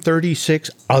 136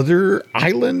 other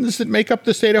islands that make up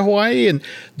the state of Hawaii, and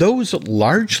those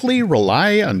largely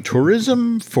rely on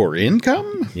tourism for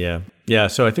income. Yeah,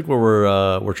 so I think what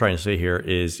we're trying to say here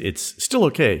is it's still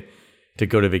okay to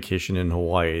go to vacation in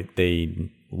Hawaii.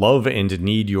 They love and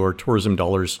need your tourism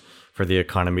dollars for the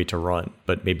economy to run,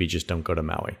 but maybe just don't go to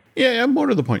Maui. Yeah, more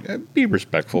to the point, be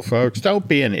respectful, folks. Don't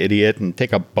be an idiot and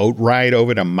take a boat ride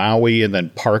over to Maui and then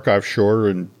park offshore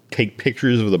and take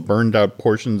pictures of the burned out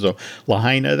portions of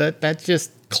Lahaina. That's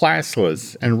just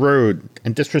classless and rude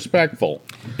and disrespectful.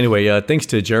 Anyway, thanks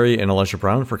to Jerry and Elijah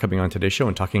Brown for coming on today's show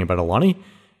and talking about Aulani.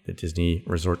 the Disney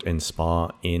Resort and Spa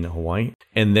in Hawaii,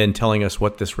 and then telling us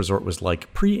what this resort was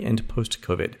like pre and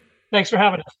post-COVID. Thanks for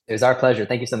having us. It was our pleasure.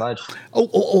 Thank you so much.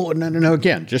 No.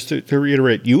 Again, just to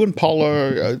reiterate, you and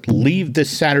Paula leave this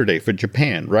Saturday for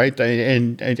Japan, right?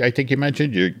 And I think you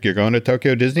mentioned you're going to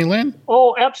Tokyo Disneyland?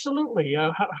 Oh, absolutely.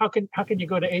 How can you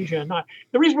go to Asia and not?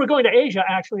 The reason we're going to Asia,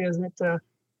 actually, is that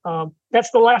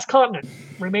that's the last continent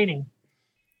remaining.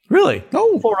 Really?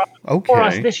 Oh, for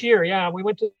us this year. Yeah, we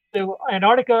went to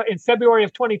Antarctica in February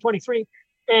of 2023,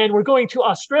 and we're going to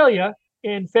Australia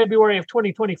in February of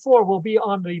 2024. We'll be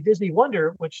on the Disney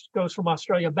Wonder, which goes from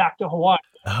Australia back to Hawaii.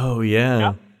 Oh,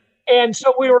 yeah. And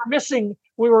so we were missing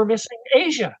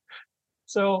Asia.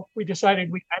 So we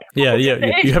decided we had to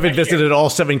You haven't visited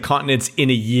all 7 continents in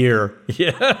a year.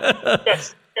 Yeah.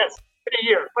 Yes, in a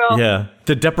year. Well, yeah.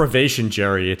 The deprivation,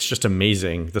 Jerry, it's just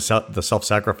amazing. The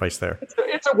self-sacrifice there.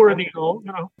 It's a worthy goal,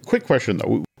 Quick question,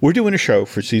 though. We're doing a show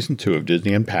for season 2 of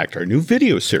Disney Unpacked, our new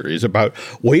video series about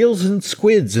whales and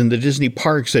squids in the Disney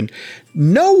parks. And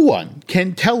no one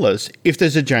can tell us if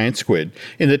there's a giant squid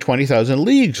in the 20,000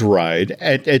 Leagues ride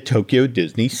at Tokyo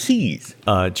Disney Seas.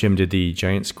 Jim, did the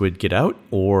giant squid get out,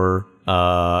 or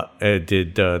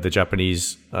did the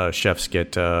Japanese chefs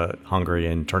get hungry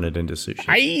and turn it into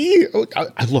sushi?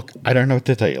 Look, I don't know what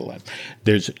to tell you, Len.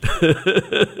 There's...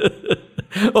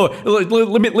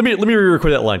 let me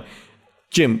re-record that line.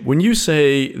 Jim, when you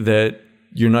say that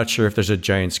you're not sure if there's a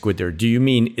giant squid there, do you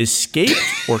mean escaped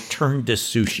or turned to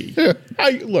sushi?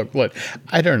 Look,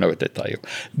 I don't know what to tell you.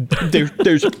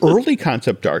 There's early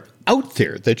concept art out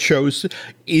there that shows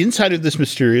inside of this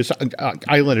mysterious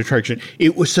island attraction,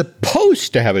 it was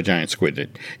supposed to have a giant squid in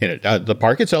it. The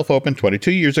park itself opened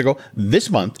 22 years ago this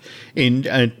month in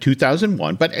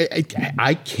 2001, but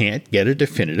I can't get a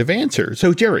definitive answer.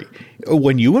 So, Jerry,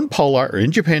 when you and Paula are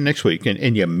in Japan next week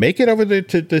and you make it over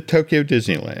to the Tokyo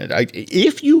Disneyland,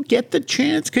 if you get the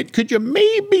chance, could you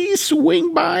maybe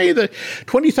swing by the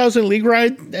 20,000 League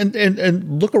ride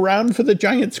and look around for the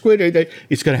giant squid?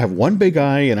 It's going to have one big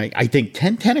eye and I think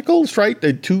 10 tentacles, right?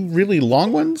 The 2 really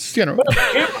long ones, Well,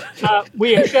 Jim,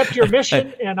 we accept your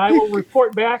mission, and I will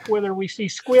report back whether we see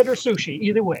squid or sushi.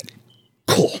 Either way.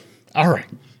 Cool. All right.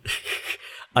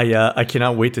 I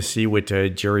cannot wait to see what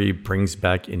Jerry brings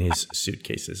back in his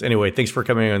suitcases. Anyway, thanks for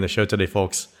coming on the show today,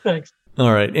 folks. Thanks.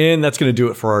 All right, and that's going to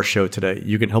do it for our show today.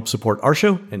 You can help support our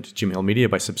show and Jim Hill Media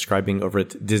by subscribing over at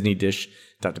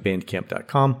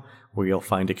disneydish.bandcamp.com, where you'll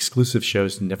find exclusive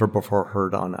shows never before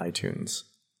heard on iTunes.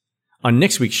 On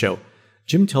next week's show,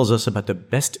 Jim tells us about the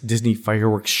best Disney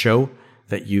fireworks show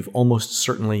that you've almost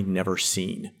certainly never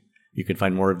seen. You can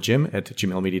find more of Jim at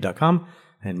jimhillmedia.com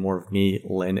and more of me,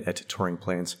 Len, at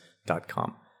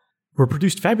touringplans.com. We're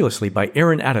produced fabulously by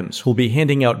Aaron Adams, who'll be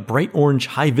handing out bright orange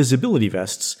high-visibility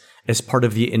vests as part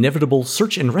of the inevitable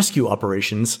search and rescue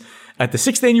operations at the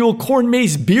 6th Annual Corn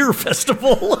Maze Beer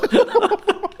Festival.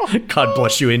 God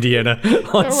bless you, Indiana.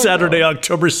 On Saturday,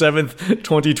 October 7th,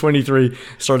 2023,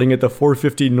 starting at the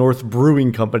 450 North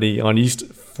Brewing Company on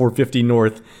East 450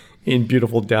 North in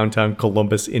beautiful downtown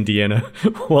Columbus, Indiana.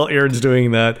 While Aaron's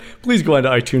doing that, please go on to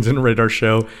iTunes and rate our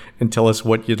show and tell us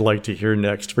what you'd like to hear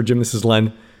next. For Jim, this is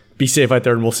Len. Be safe out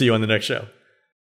there, and we'll see you on the next show.